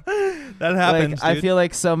 That happens. Like, I dude. feel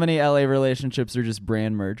like so many LA relationships are just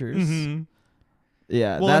brand mergers. Mhm.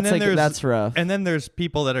 Yeah, Well, and that's then like there's- that's rough. And then there's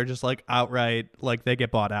people that are just like outright like they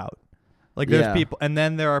get bought out. Like there's Yeah. people, and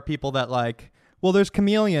then there are people that like. Well, there's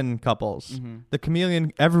chameleon couples. Mm-hmm. The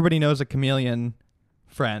chameleon. Everybody knows a chameleon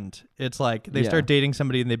friend. It's like they Yeah. start dating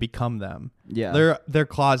somebody and they become them. Yeah. Their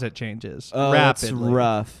closet changes Oh, rapidly. that's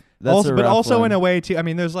rough. That's Also, a but rough also one. in a way too. I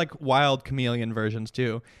mean, there's like wild chameleon versions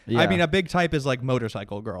too. I Yeah. mean, a big type is like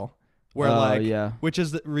motorcycle girl, where Oh, like yeah. which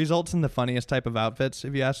is results in the funniest type of outfits,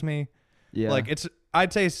 if you ask me. Yeah. Like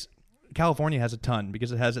I'd say California has a ton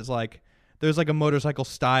because it's like there's like a motorcycle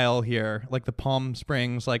style here, like the Palm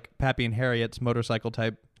Springs, like Pappy and Harriet's motorcycle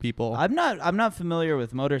type people. I'm not familiar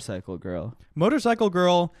with Motorcycle Girl. Motorcycle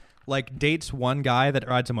girl like dates one guy that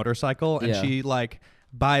rides a motorcycle, and Yeah. she like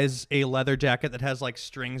buys a leather jacket that has like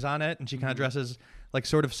strings on it, and she Mm-hmm. kind of dresses like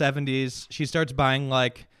sort of 70s. She starts buying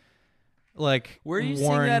like Where are you seeing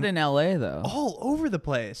worn that in LA though? all over the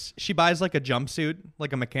place. She buys like a jumpsuit,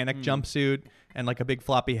 like a mechanic jumpsuit, and like a big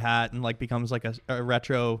floppy hat, and like becomes like a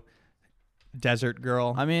retro desert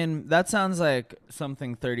girl. I mean, that sounds like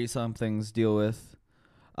something 30-somethings deal with.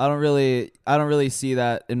 I don't really see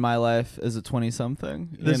that in my life as a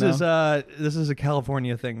 20-something. This is a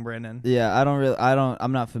California thing, Brandon. Yeah,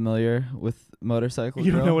 I'm not familiar with Motorcycle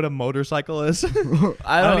You Girl. don't know what a motorcycle is? I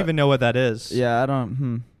I don't even know what that is. Yeah, I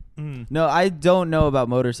don't. Mm, No, I don't know about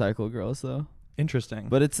Motorcycle Girls though. interesting.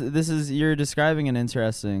 But you're describing an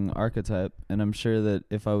interesting archetype, and I'm sure that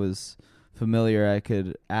if I was familiar, I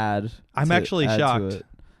could add. I'm actually to shocked. it.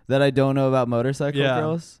 That I don't know about Motorcycle Yeah.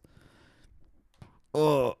 Girls.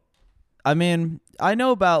 Oh, I mean, I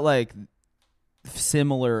know about like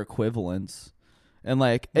similar equivalents, and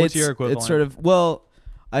like What's it's your equivalent? It's sort of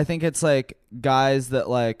I think it's like guys that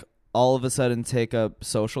like all of a sudden take up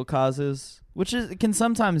social causes, which can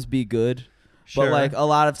sometimes be good. Sure. But like a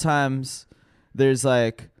lot of times there's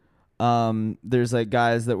like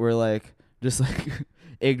guys that were like just like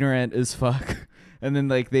ignorant as fuck, and then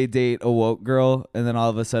like they date a woke girl, and then all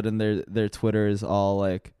of a sudden their Twitter is all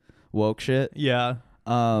like woke shit. Yeah.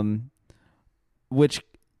 Which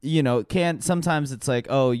can sometimes it's like,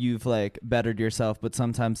 oh, you've like bettered yourself, but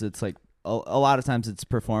sometimes it's like a lot of times it's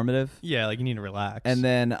performative. Yeah, like you need to relax. And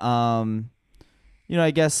then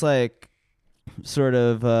I guess like sort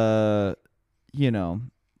of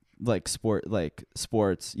like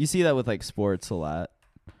sports. You see that with like sports a lot,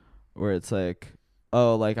 where it's like,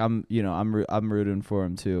 oh, like I'm rooting for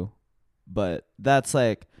him too, but that's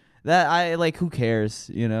like that I like, who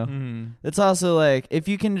cares, Mhm. It's also like if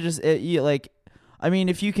you can just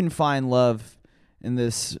if you can find love in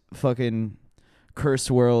this fucking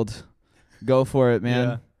cursed world, go for it,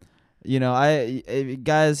 man.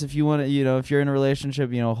 Guys, if you want to, if you're in a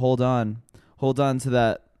relationship, hold on to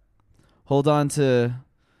that. Hold on to,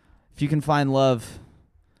 if you can find love,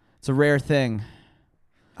 it's a rare thing.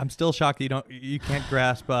 I'm still shocked that you can't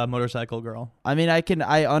grasp Motorcycle Girl. I mean, I It's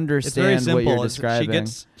very understand simple. what you're It's- describing.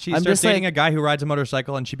 She I'm starts just dating like- a guy who rides a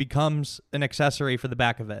motorcycle, and she becomes an accessory for the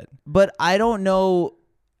back of it. But I don't know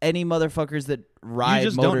any motherfuckers that ride You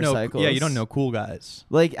just motorcycles. don't know. Yeah, you don't know cool guys.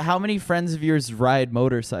 Like, how many friends of yours ride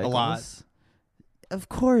motorcycles? A lot. Of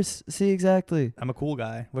course. See, exactly. I'm a cool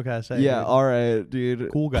guy. What can I say? Yeah, dude? all right, dude.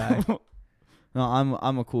 Cool guy. No,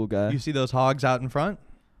 I'm a cool guy. You see those hogs out in front?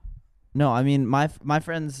 No, I mean my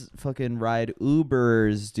friends fucking ride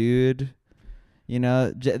Ubers, dude.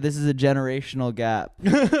 This is a generational gap.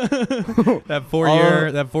 That four year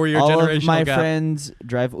all generational of my gap. friends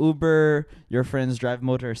drive Uber. Your friends drive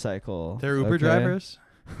motorcycle. They're Uber okay? drivers.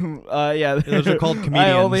 Yeah, Those are called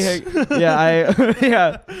I only comedians.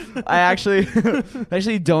 I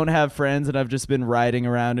actually don't have friends, and I've just been riding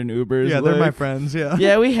around in Ubers. Yeah, they're my like, friends. Yeah.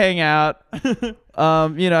 Yeah, we hang out.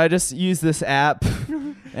 I just use this app.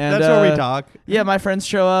 And That's where we talk. Yeah, my friends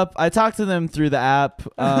show up. I talk to them through the app.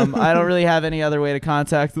 I don't really have any other way to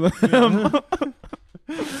contact them.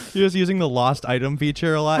 You're just using the lost item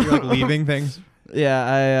feature a lot. You're like leaving things. Yeah,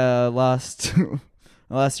 I lost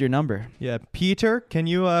your number. Yeah, Peter, can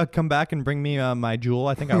you come back and bring me my jewel?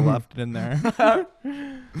 I think I left it in there.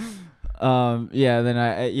 Yeah, then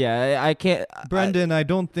I can't. Brendan, I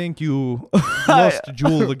don't think you lost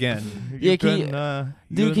jewel again. Yeah, can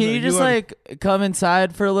you just like come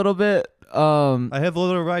inside for a little bit? I have a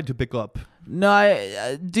little ride to pick up.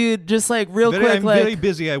 No, dude, just like real quick, I'm like very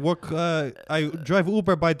busy. I work. I drive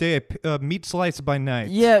Uber by day, meat slice by night.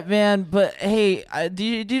 yeah, man. But hey, do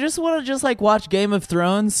you just want to just like watch Game of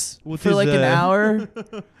Thrones What for is like an that? hour?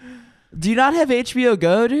 Do you not have HBO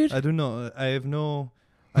Go, dude? I do not. I have no.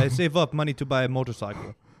 I save up money to buy a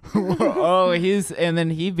motorcycle. Oh, and then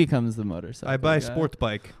he becomes the motorcycle. I buy a guy. sport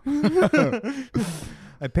bike.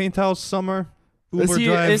 I paint house summer. Uber Is he,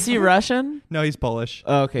 drive. is he Russian? No, he's Polish.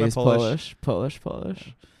 Oh, okay, I'm he's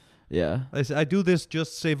Polish. Yeah. I do this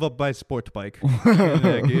just save up buy sport bike.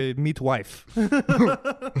 And, meet wife.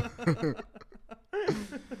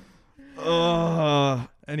 Oh,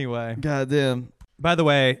 Anyway, goddamn. by the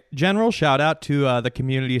way, general shout out to the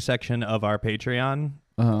community section of our Patreon.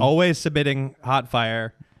 Always submitting hot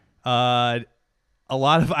fire. I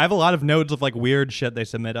have a lot of notes of like weird shit they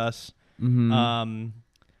submit us. Mm-hmm.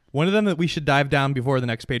 One of them that we should dive down before the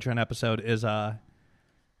next Patreon episode is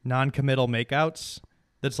non-committal makeouts.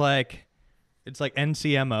 That's like, it's like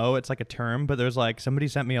NCMO. It's like a term, but there's like somebody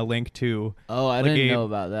sent me a link to. Oh, I like didn't know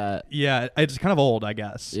about that. Yeah, it's kind of old, I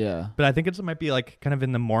guess. Yeah. But I think it might be like kind of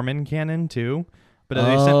in the Mormon canon too. But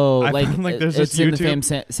Oh, I found, like there's it's this in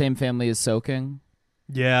YouTube. the same family as soaking.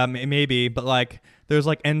 Yeah, maybe, but like there's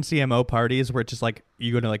like NCMO parties where it's just like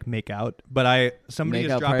you go to like make out. But somebody is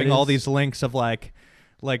Make-out dropping all parties? these links of like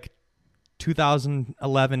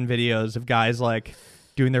 2011 videos of guys like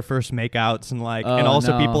doing their first makeouts and like and Oh,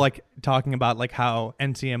 also no. people like talking about like how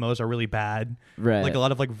NCMOs are really bad. Right. Like a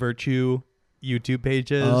lot of like virtue YouTube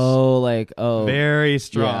pages. Oh. Very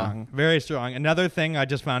strong. Very strong. Another thing I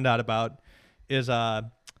just found out about is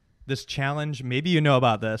this challenge. Maybe you know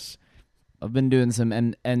about this. I've been doing some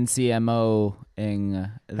NCMO-ing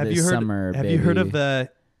this summer, Have baby. you heard of the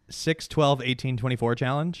 6, 12, 18, 24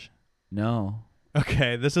 challenge? No.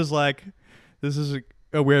 Okay, this is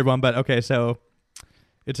a weird one, but okay, so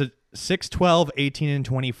it's a 6, 12, 18, and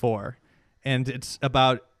 24. And it's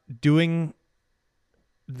about doing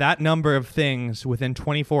that number of things within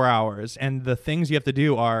 24 hours. And the things you have to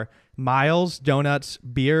do are miles, donuts,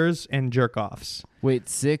 beers, and jerk-offs. Wait,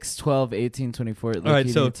 6, 12, 18, 24. Like All right,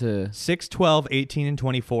 you so need to... 6, 12, 18, and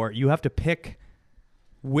 24. You have to pick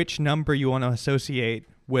which number you want to associate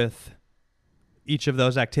with each of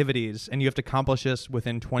those activities, and you have to accomplish this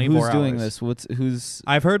within 24 hours. Who's doing this? Who's...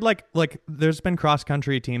 I've heard like there's been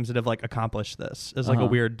cross-country teams that have like accomplished this as like a Uh-huh.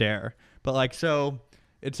 weird dare. But like, so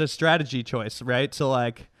it's a strategy choice, right? So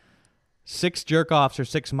like 6 jerk-offs or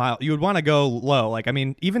 6 miles, you would want to go low. Like, I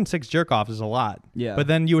mean, even 6 jerk-offs is a lot. Yeah. But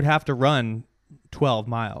then you would have to run 12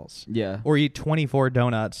 miles. Yeah. Or eat 24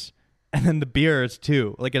 donuts. And then the beers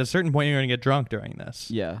too. Like at a certain point, you're going to get drunk during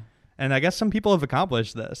this. Yeah. And I guess some people have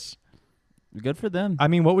accomplished this. Good for them. I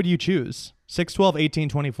mean, what would you choose? 6, 12, 18,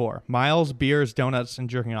 24. Miles, beers, donuts, and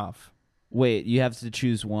jerking off. Wait, you have to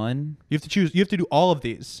choose one? You have to choose. You have to do all of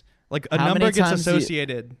these. Like a How number many gets times do you-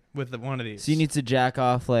 associated with one of these. So you need to jack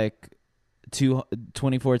off like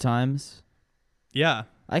 24 times? Yeah.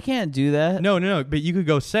 I can't do that. No. But you could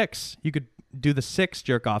go 6. You could do the 6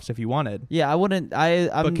 jerk offs if you wanted. Yeah, I wouldn't.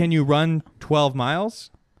 But can you run 12 miles?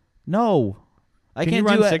 No. I Can can't you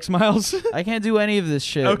run do 6 miles? I can't do any of this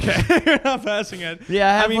shit. Okay, you're not passing it.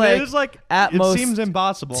 Yeah, I have mean, like it is like at it most seems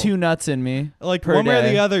impossible. 2 nuts in me. Like per one way or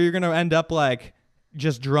day. the other, you're gonna end up like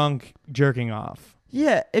just drunk jerking off.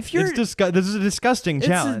 Yeah, if you're This is a disgusting it's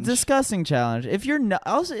challenge. a disgusting challenge. If you're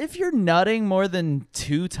also if you're nutting more than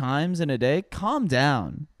 2 times in a day, calm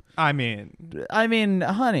down. I mean,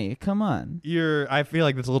 honey, come on. I feel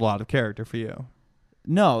like that's a little out of character for you.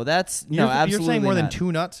 No, that's no, absolutely You're saying more than not.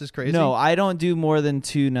 2 nuts is crazy. No, I don't do more than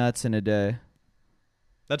 2 nuts in a day.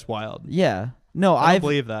 That's wild. Yeah. No, I I don't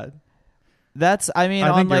believe that. That's I mean I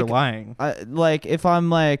on think you're like lying. if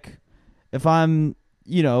I'm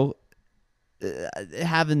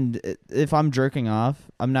if I'm jerking off,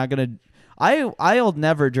 I'm not gonna. I'll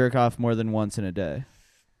never jerk off more than once in a day.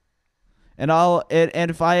 And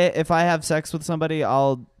if I have sex with somebody,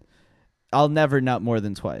 I'll never nut more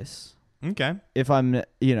than twice. Okay. If I'm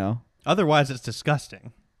Otherwise, it's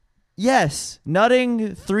disgusting. yes,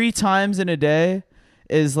 nutting 3 times in a day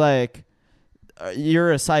is like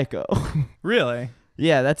you're a psycho. Really?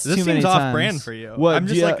 Yeah, that's This too many seems times. off-brand for you. What? I'm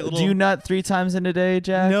just like a little- do you nut 3 times in a day,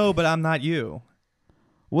 Jack? No, but I'm not you.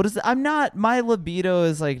 What is? I'm not. My libido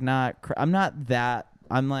is like not. I'm not that.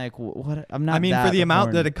 I'm like what? I'm not. I mean, that for the amount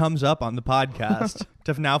horny. that it comes up on the podcast,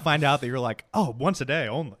 to now find out that you're like, oh, once a day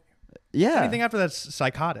only. Yeah. Anything after that's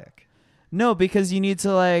psychotic. No, because you need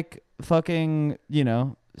to like fucking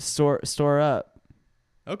store up.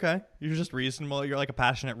 Okay, you're just reasonable. You're like a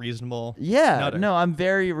passionate, reasonable. Yeah. nutter. No, I'm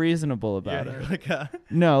very reasonable about Yeah, it. you're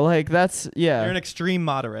like No, like that's yeah. you're an extreme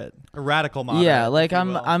moderate, a radical moderate. Yeah, like if you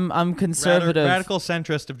I'm will. I'm conservative. Radical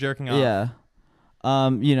centrist of jerking off. Yeah.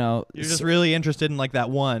 You're just really interested in like that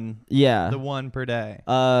one, yeah. the one per day.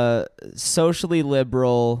 Socially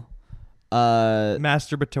liberal,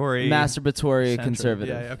 masturbatory central.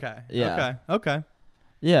 conservative. Yeah. Okay. Yeah. Okay.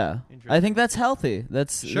 Yeah. I Interesting. think that's healthy.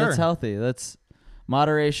 That's healthy. That's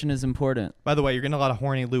moderation is important. By the way, you're getting a lot of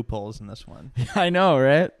horny loopholes in this one. I know,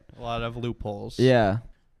 right? A lot of loopholes. Yeah.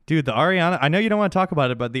 Dude, the Ariana, I know you don't want to talk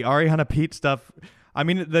about it, but the Ariana Pete stuff, I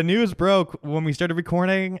mean, the news broke when we started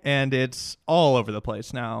recording, and it's all over the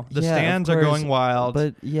place now. The Yeah, of stands are course. going wild.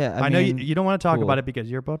 But yeah, I know mean, you don't want to talk cool. about it because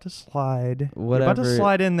you're about to slide. You're about Whatever. to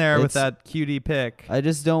slide in there with It's- that cutie pic. I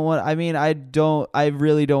just don't want. I mean, I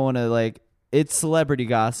really don't want to like. It's celebrity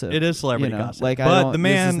gossip. It is celebrity you know? gossip. Like, but I don't. the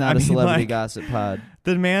man, this is not I a mean, celebrity like, gossip pod.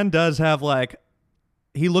 the man does have like,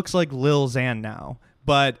 he looks like Lil Xan now,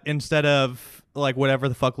 but instead of like whatever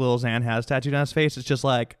the fuck Lil Xan has tattooed on his face, it's just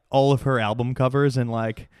like all of her album covers and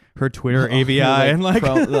like her Twitter AVI and like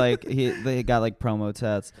they got like promo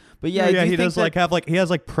tats. But yeah, yeah, I do he think does that like have like he has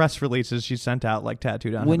like press releases she sent out like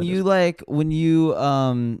tattooed on when him.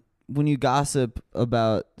 you when you gossip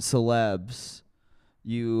about celebs,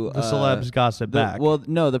 you the celebs gossip back. Well,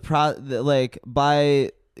 no, like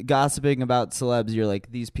by gossiping about celebs, you're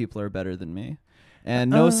like, these people are better than me, and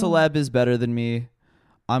no celeb is better than me.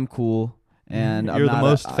 I'm cool, and You're I'm the not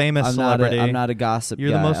most famous celebrity. I'm not a gossip.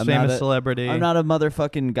 You're guy. the most I'm famous not a- celebrity. I'm not a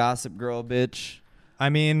motherfucking gossip girl, bitch. I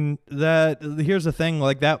mean, here's the thing,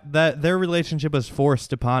 like that their relationship was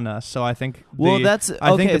forced upon us. So I think Well, I that's- think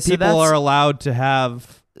okay, the so people that's- are allowed to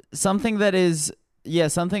have Something that is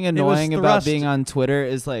something annoying about thrust. being on Twitter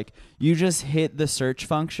is like you just hit the search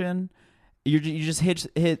function. You just hit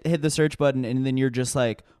the search button, and then you're just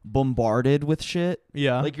like bombarded with shit.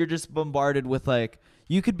 Yeah. Like you're just bombarded with like,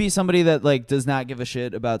 you could be somebody that like does not give a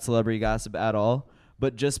shit about celebrity gossip at all,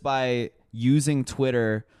 but just by using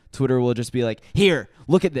Twitter will just be like, here,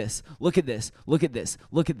 look at this, look at this, look at this,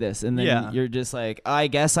 look at this, and then Yeah. you're just like, I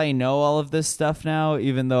guess I know all of this stuff now,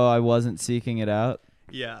 even though I wasn't seeking it out.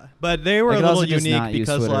 Yeah, but they were I a could little also just unique not use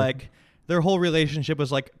because Twitter. like their whole relationship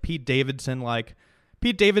was like Pete Davidson like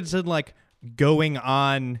going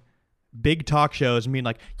on big talk shows and being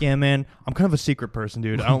like, yeah, man, I'm kind of a secret person,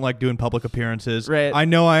 dude. I don't like doing public appearances. Right. I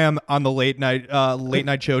know I am on the late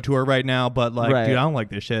night show tour right now, but like, Right. dude, I don't like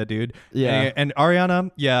this shit, dude. Yeah. And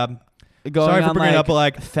Ariana, yeah. Going Sorry for on, bringing it up, but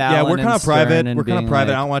like, yeah, we're Fallon kind and of private. Stern and We're kind of being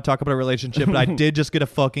private. like- I don't want to talk about a relationship, but I did just get a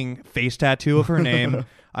fucking face tattoo of her name.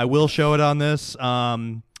 I will show it on this.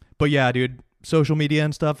 But yeah, dude, social media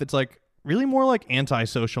and stuff, it's like really more like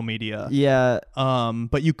anti-social media. Yeah,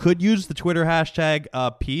 But you could use the Twitter hashtag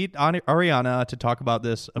Pete Ariana to talk about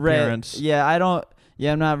this appearance. right.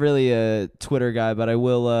 Yeah, I'm not really a Twitter guy, but I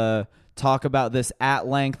will talk about this at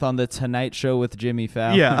length on the Tonight Show with Jimmy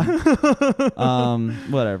Fallon. Yeah.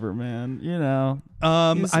 Whatever, man. You know.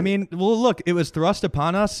 I mean, well, look, it was thrust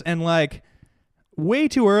upon us and like way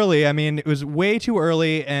too early. I mean, it was way too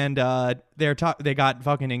early, and they got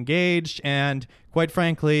fucking engaged, and quite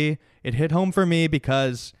frankly, it hit home for me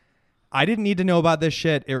because I didn't need to know about this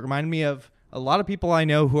shit. It reminded me of a lot of people I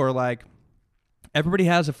know who are like, everybody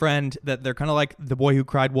has a friend that they're kind of like the boy who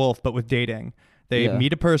cried wolf, but with dating. They Yeah.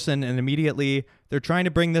 meet a person and immediately they're trying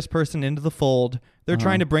to bring this person into the fold. They're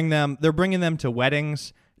trying to bring them. They're bringing them to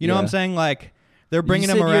weddings. You know what I'm Yeah. saying? Like they're bringing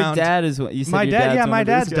you them said around. Your dad is what you said. My your dad, yeah, one my of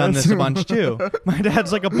those dad's done guys. this a bunch too. My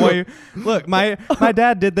dad's like a boy. Look, my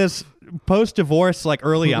dad did this post divorce like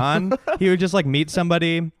early on. He would just like meet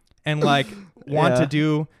somebody and like want to Yeah.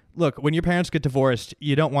 do. Look, when your parents get divorced,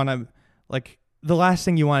 you don't want to like. The last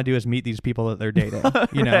thing you want to do is meet these people that they're dating.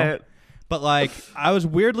 You know. Right. But like, I was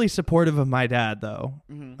weirdly supportive of my dad though,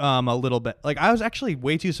 Mm-hmm. a little bit. Like, I was actually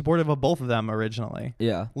way too supportive of both of them originally.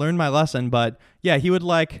 Yeah. Learned my lesson, but yeah, he would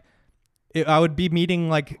like, I would be meeting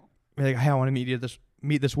like, hey, I want to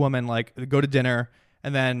meet this woman, like go to dinner,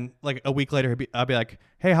 and then like a week later, I'd be like,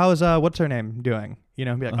 hey, how's what's her name doing? You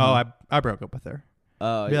know, be like, oh, I broke up with her.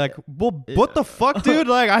 Oh, Be yeah. like, well, what the fuck, dude?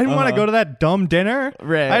 Like, I didn't want to go to that dumb dinner.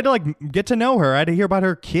 Right. I had to like get to know her. I had to hear about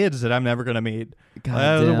her kids that I'm never gonna meet. God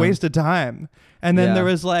That was a damn. waste of time. And then Yeah. there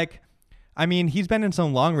was like, I mean, he's been in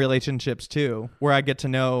some long relationships too, where I get to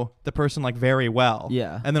know the person like very well.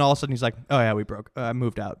 Yeah. And then all of a sudden he's like, oh yeah, we broke. I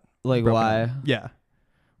moved out. Like, Broken why? up. Yeah.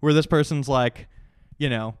 Where this person's like, you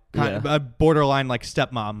know, kind of a borderline like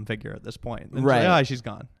stepmom figure at this point. And it's Right. like, oh, she's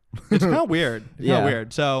gone. It's kind of weird. It's Yeah. kind of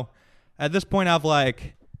weird. So at this point,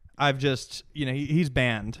 I've just, you know, he's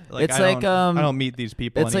banned. Like, It's I like, don't, I don't meet these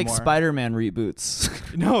people It's anymore. like Spider-Man reboots.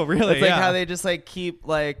 No, really. It's like yeah. how they just like keep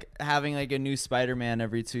like having like a new Spider-Man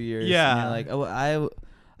every 2 years. Yeah. And you're like, oh,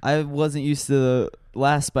 I wasn't used to the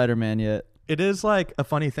last Spider-Man yet, It is like a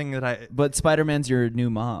funny thing that but Spider-Man's your new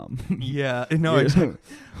mom. yeah, no, Yeah. exactly.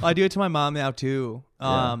 I do it to my mom now too.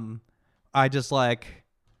 Yeah. I just like,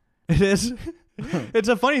 it is, it's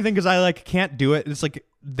a funny thing because I like can't do it. It's like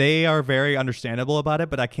they are very understandable about it,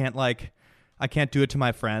 but I can't do it to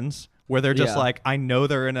my friends where they're just Yeah. like, I know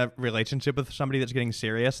they're in a relationship with somebody that's getting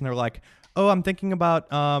serious, and they're like, oh, I'm thinking about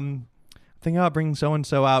bringing so and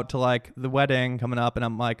so out to like the wedding coming up, and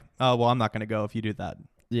I'm like, oh well, I'm not gonna go if you do that.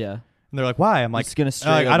 Yeah. And they're like, why? I'm like, Just gonna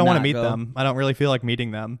straight I up don't want to not meet go. them. I don't really feel like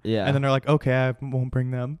meeting them. Yeah. And then they're like, okay, I won't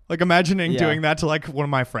bring them. Like imagining Yeah. doing that to like one of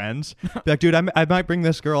my friends. Be like, dude, I might bring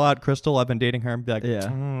this girl out, Crystal. I've been dating her. And be like, Yeah.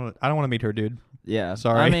 I don't want to meet her, dude. Yeah.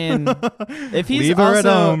 Sorry. I mean, if he's Leave her at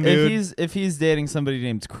also home, dude. if he's dating somebody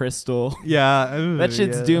named Crystal, Yeah. Ooh, that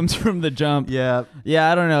shit's yeah. doomed from the jump. Yeah.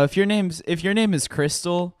 Yeah, I don't know. If your name is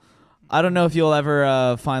Crystal, I don't know if you'll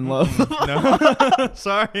ever find love. No.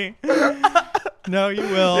 Sorry. No, you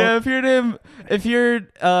will. Yeah, if your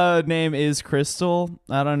name is Crystal,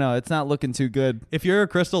 I don't know. It's not looking too good. If you're a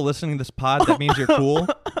Crystal listening to this pod, that means you're cool,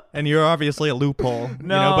 and you're obviously a loophole.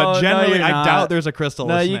 No, but no, generally, you're I not. doubt there's a Crystal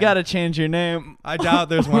No, listening. you got to change your name. I doubt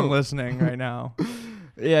there's one listening right now.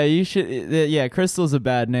 Yeah, you should. Yeah, Crystal's a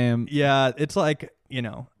bad name. Yeah, it's like,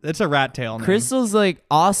 it's a rat tail name. Crystal's like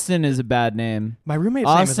Austin is a bad name. My roommate's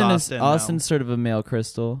Austin name is is Austin. Austin's sort of a male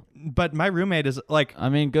Crystal. But my roommate is like, I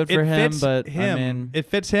mean, good for it him, fits but him. I mean, It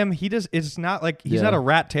fits him. It's not like he's Yeah. not a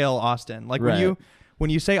rat tail Austin. Like Right.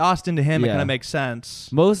 when you say Austin to him, it Yeah. kind of makes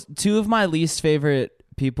sense. two of my least favorite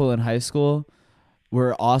people in high school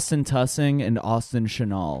were Austin Tussing and Austin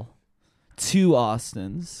Chanel. Two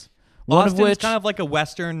Austins. One Austin's of which kind of like a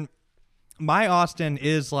Western. My Austin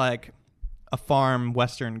is like a farm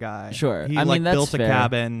Western guy. Sure. He I mean, like that's built a fair.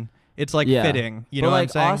 cabin. It's like Yeah. fitting. You but know like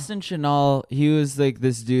what I'm saying? Austin Chanel, he was like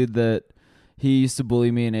this dude that he used to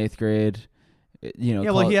bully me in 8th grade. Yeah,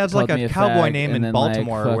 well, he has like called me a cowboy fag, name and in then, like,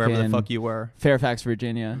 Baltimore, or wherever the fucking fuck you were. Fairfax,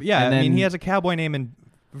 Virginia. Yeah, and I mean, then, he has a cowboy name in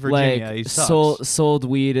Virginia. like He sucks. sold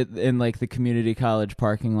weed in like the community college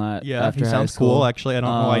parking lot. Yeah, after he high sounds school. cool. Actually, I don't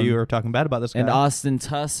know why you Um, were talking bad about this guy. And Austin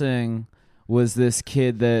Tussing was this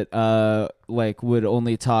kid that like would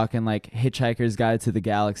only talk in like Hitchhiker's Guide to the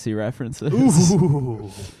Galaxy references. Ooh.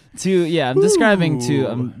 I'm describing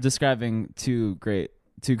two great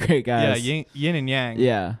Yeah, guys. yin and yang.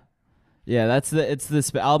 Yeah.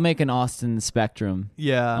 I'll make an Austin spectrum.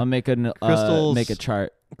 Yeah. I'll make Crystals- make a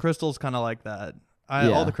chart. Crystal's kind of like that. Yeah.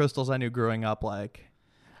 All the crystals I knew growing up, like,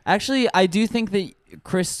 Actually, I do think that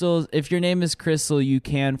crystals, if your name is Crystal, you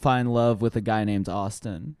can find love with a guy named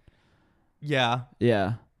Austin. yeah.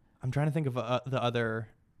 Yeah. I'm trying to think of the other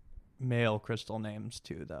male crystal names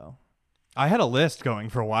too, though. I had a list going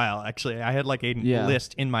for a while. Actually, I had like a Yeah.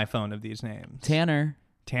 list in my phone of these names. Tanner.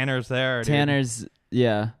 Tanner's there. Dude. Tanner's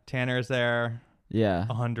Tanner's there. yeah.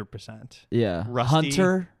 100%. Yeah. Rusty.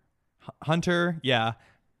 Hunter. Hunter. Yeah.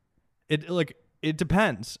 It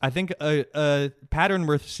depends. I think a pattern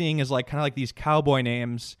worth seeing is like kind of like these cowboy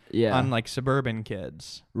names Yeah. on like suburban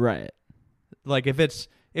kids. Right. Like if it's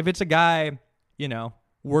a guy,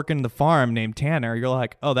 working the farm named Tanner, you're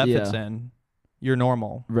like, oh, that fits Yeah. in. You're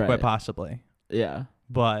normal, Right. quite possibly. Yeah.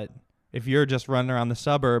 But if you're just running around the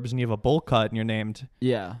suburbs and you have a bowl cut and you're named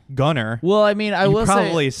Yeah. Gunner, Well, I mean, I you will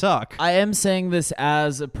probably say suck. I am saying this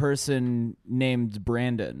as a person named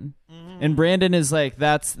Brandon. Mm-hmm. And Brandon is like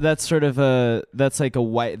that's sort of that's like a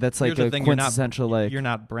white that's like Here's the a thing, quintessential like you're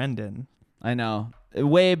not Brendan. I know.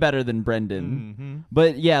 Way better than Brendan. Mm-hmm.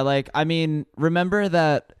 But yeah, like I mean, remember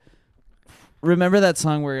that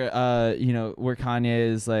song where where Kanye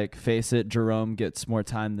is like, face it, Jerome gets more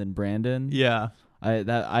time than Brandon. Yeah. I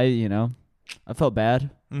felt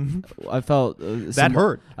bad. Mm-hmm. I felt That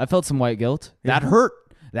hurt. I felt some white guilt. That hurt.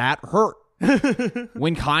 That hurt.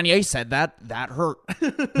 When Kanye said that hurt.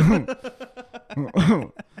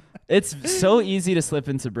 It's so easy to slip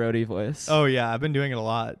into Brody voice. Oh yeah, I've been doing it a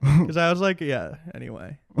lot because I was like, yeah.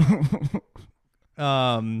 Anyway,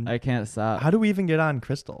 I can't stop. how do we even get on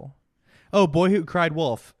Crystal? Oh, Boy Who Cried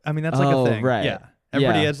Wolf. I mean, that's like Oh, a thing. right. Yeah,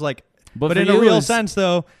 everybody Yeah. has like, But but for in a you, real it's- sense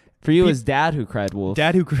though, For you, it was Dad who cried wolf.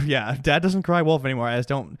 Dad doesn't cry wolf anymore. I just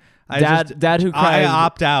don't. Dad who cried. I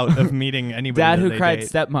opt out of meeting anybody. Dad that who they cried date.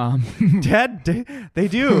 stepmom. They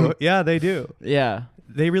do. Yeah, they do. Yeah.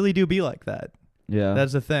 They really do be like that. Yeah.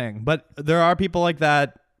 That's the thing. But there are people like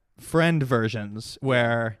that, friend versions,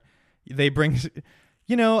 where they bring,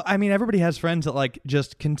 I mean, everybody has friends that like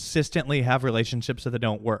just consistently have relationships that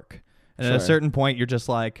don't work. And at a Sure. certain point, you're just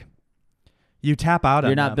like, you tap out on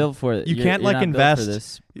You're not them. built for it. You You're- can't you're like not built for invest.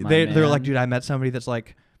 this, my They're like, man. dude, I met somebody that's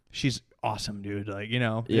like, she's awesome, dude. Like,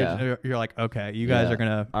 Yeah. You're like, okay, you guys Yeah. are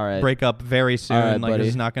gonna All right. break up very soon. All right, like, buddy. this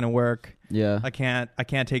is not gonna work. Yeah. I can't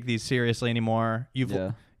take these seriously anymore.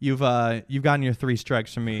 Yeah. You've gotten your 3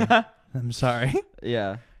 strikes from me. I'm sorry.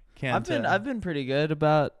 Yeah. Can't. I've been pretty good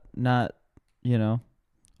about not, I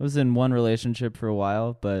was in one relationship for a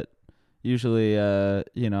while, but Usually,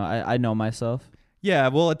 I know myself. Yeah,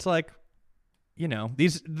 well, it's like,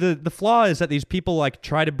 the flaw is that these people like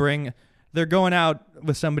try to they're going out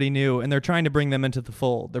with somebody new and they're trying to bring them into the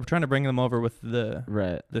fold. They're trying to bring them over with the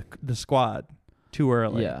squad too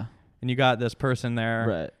early. Yeah. And you got this person there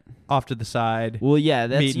Right. off to the side. Well, yeah,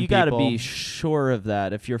 you got to people. be sure of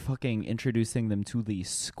that if you're fucking introducing them to the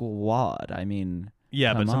squad. I mean,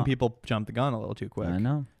 Yeah, but come some on. people jump the gun a little too quick. I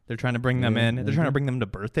know. They're trying to bring them Yeah, in. They're trying to bring them to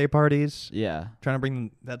birthday parties. Yeah. Trying to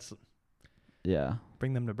bring them Yeah.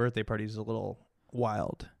 bring them to birthday parties is a little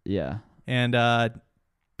wild. Yeah. And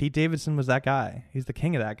Pete Davidson was that guy. He's the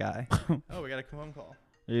king of that guy. Oh, we got a phone call.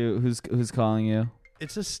 Who's calling you?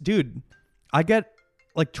 It's just, dude, I get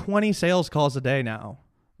like 20 sales calls a day now.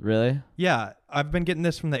 Really? Yeah, I've been getting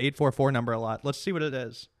this from the 844 number a lot. Let's see what it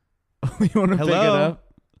is. You want to pick it Hello? up?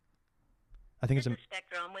 I think it's a...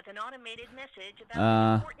 Spectrum with an automated message about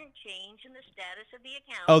an important change in the status of the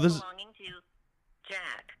account Oh, this is- belonging to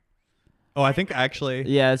Jack. Oh, I think actually...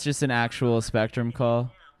 Yeah, it's just an actual Spectrum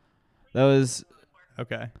call. That was...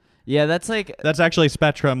 Okay. Yeah, that's like... That's actually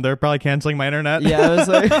Spectrum. They're probably canceling my internet. Yeah, I was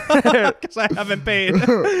like... Because I haven't paid.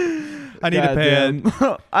 I need to pay it.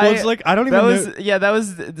 Goddamn. It's like, I don't even know. That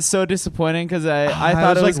was so disappointing because I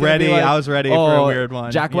thought was it was like gonna be ready. like, I was ready for a weird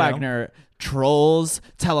one. Jack you know? Wagner, Trolls,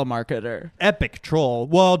 telemarketer. Epic troll.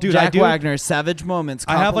 Well, dude, Jack Wagner, Savage Moments.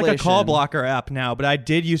 I have like a call compilation. blocker app now, but I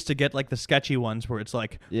did used to get like the sketchy ones where it's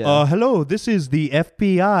like, Yeah. hello, this is the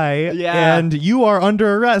FBI, Yeah. and you are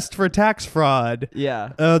under arrest for tax fraud. Yeah,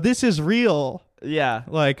 This is real. yeah,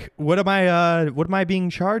 Like, what am I being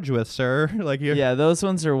charged with, sir? Like, yeah. Those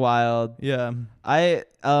ones are wild. yeah. By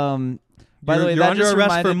the way, you're that under just arrest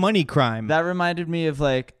for reminded, money crime. that reminded me of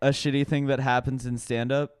like a shitty thing that happens in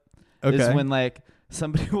stand-up. Okay. Is when like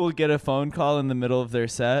somebody will get a phone call in the middle of their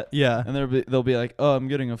set. Yeah. And they'll be like, "Oh, I'm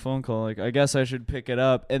getting a phone call. Like, I guess I should pick it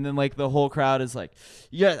up." And then like the whole crowd is like,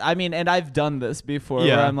 "Yeah." I mean, and I've done this before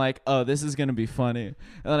Yeah. where I'm like, "Oh, this is gonna be funny," and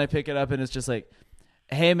then I pick it up and it's just like,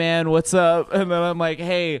 "Hey, man, what's up?" And then I'm like,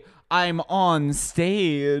 "Hey, I'm on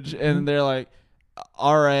stage," and they're like,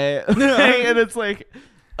 "All right," and it's like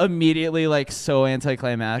immediately like so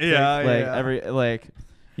anticlimactic. Yeah, like yeah. every like,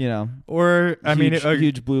 you know, Or I mean,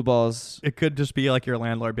 huge blue balls. it could just be like your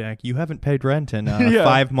landlord being like, "You haven't paid rent in Yeah.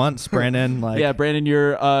 5 months, Brandon." Like, Yeah, Brandon,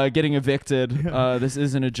 you're getting evicted. This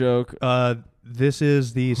isn't a joke. This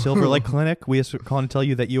is the Silver Lake Clinic. We are calling to tell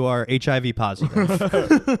you that you are HIV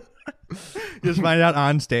positive. Just find out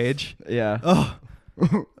on stage. Yeah. Oh,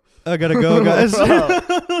 I gotta go, guys.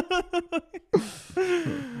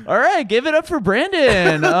 All right, give it up for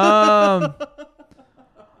Brandon.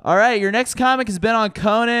 All right, your next comic has been on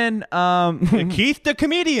Conan. Keith the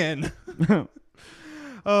comedian.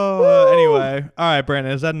 Anyway. All right,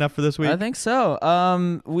 Brandon, is that enough for this week? I think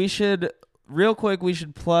so. We should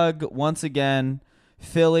plug once again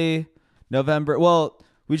Philly, November. Well,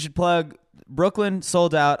 we should plug Brooklyn,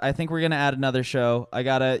 sold out. I think we're gonna add another show.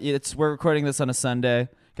 We're recording this on a Sunday.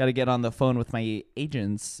 Got to get on the phone with my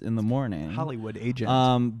agents in the morning. Hollywood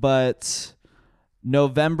agent. But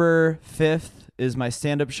November 5th is my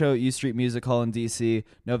stand-up show at U Street Music Hall in DC.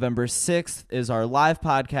 November 6th is our live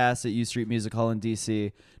podcast at U Street Music Hall in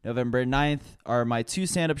DC. November 9th are my 2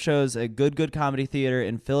 stand-up shows at Good Comedy Theater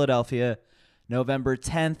in Philadelphia. November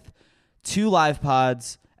 10th, 2 live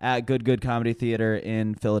pods at Good Comedy Theater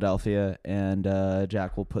in Philadelphia. And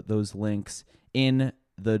Jack will put those links in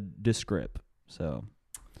the description. So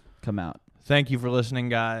come out. Thank you for listening,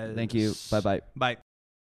 guys. Thank you. Bye-bye. Bye.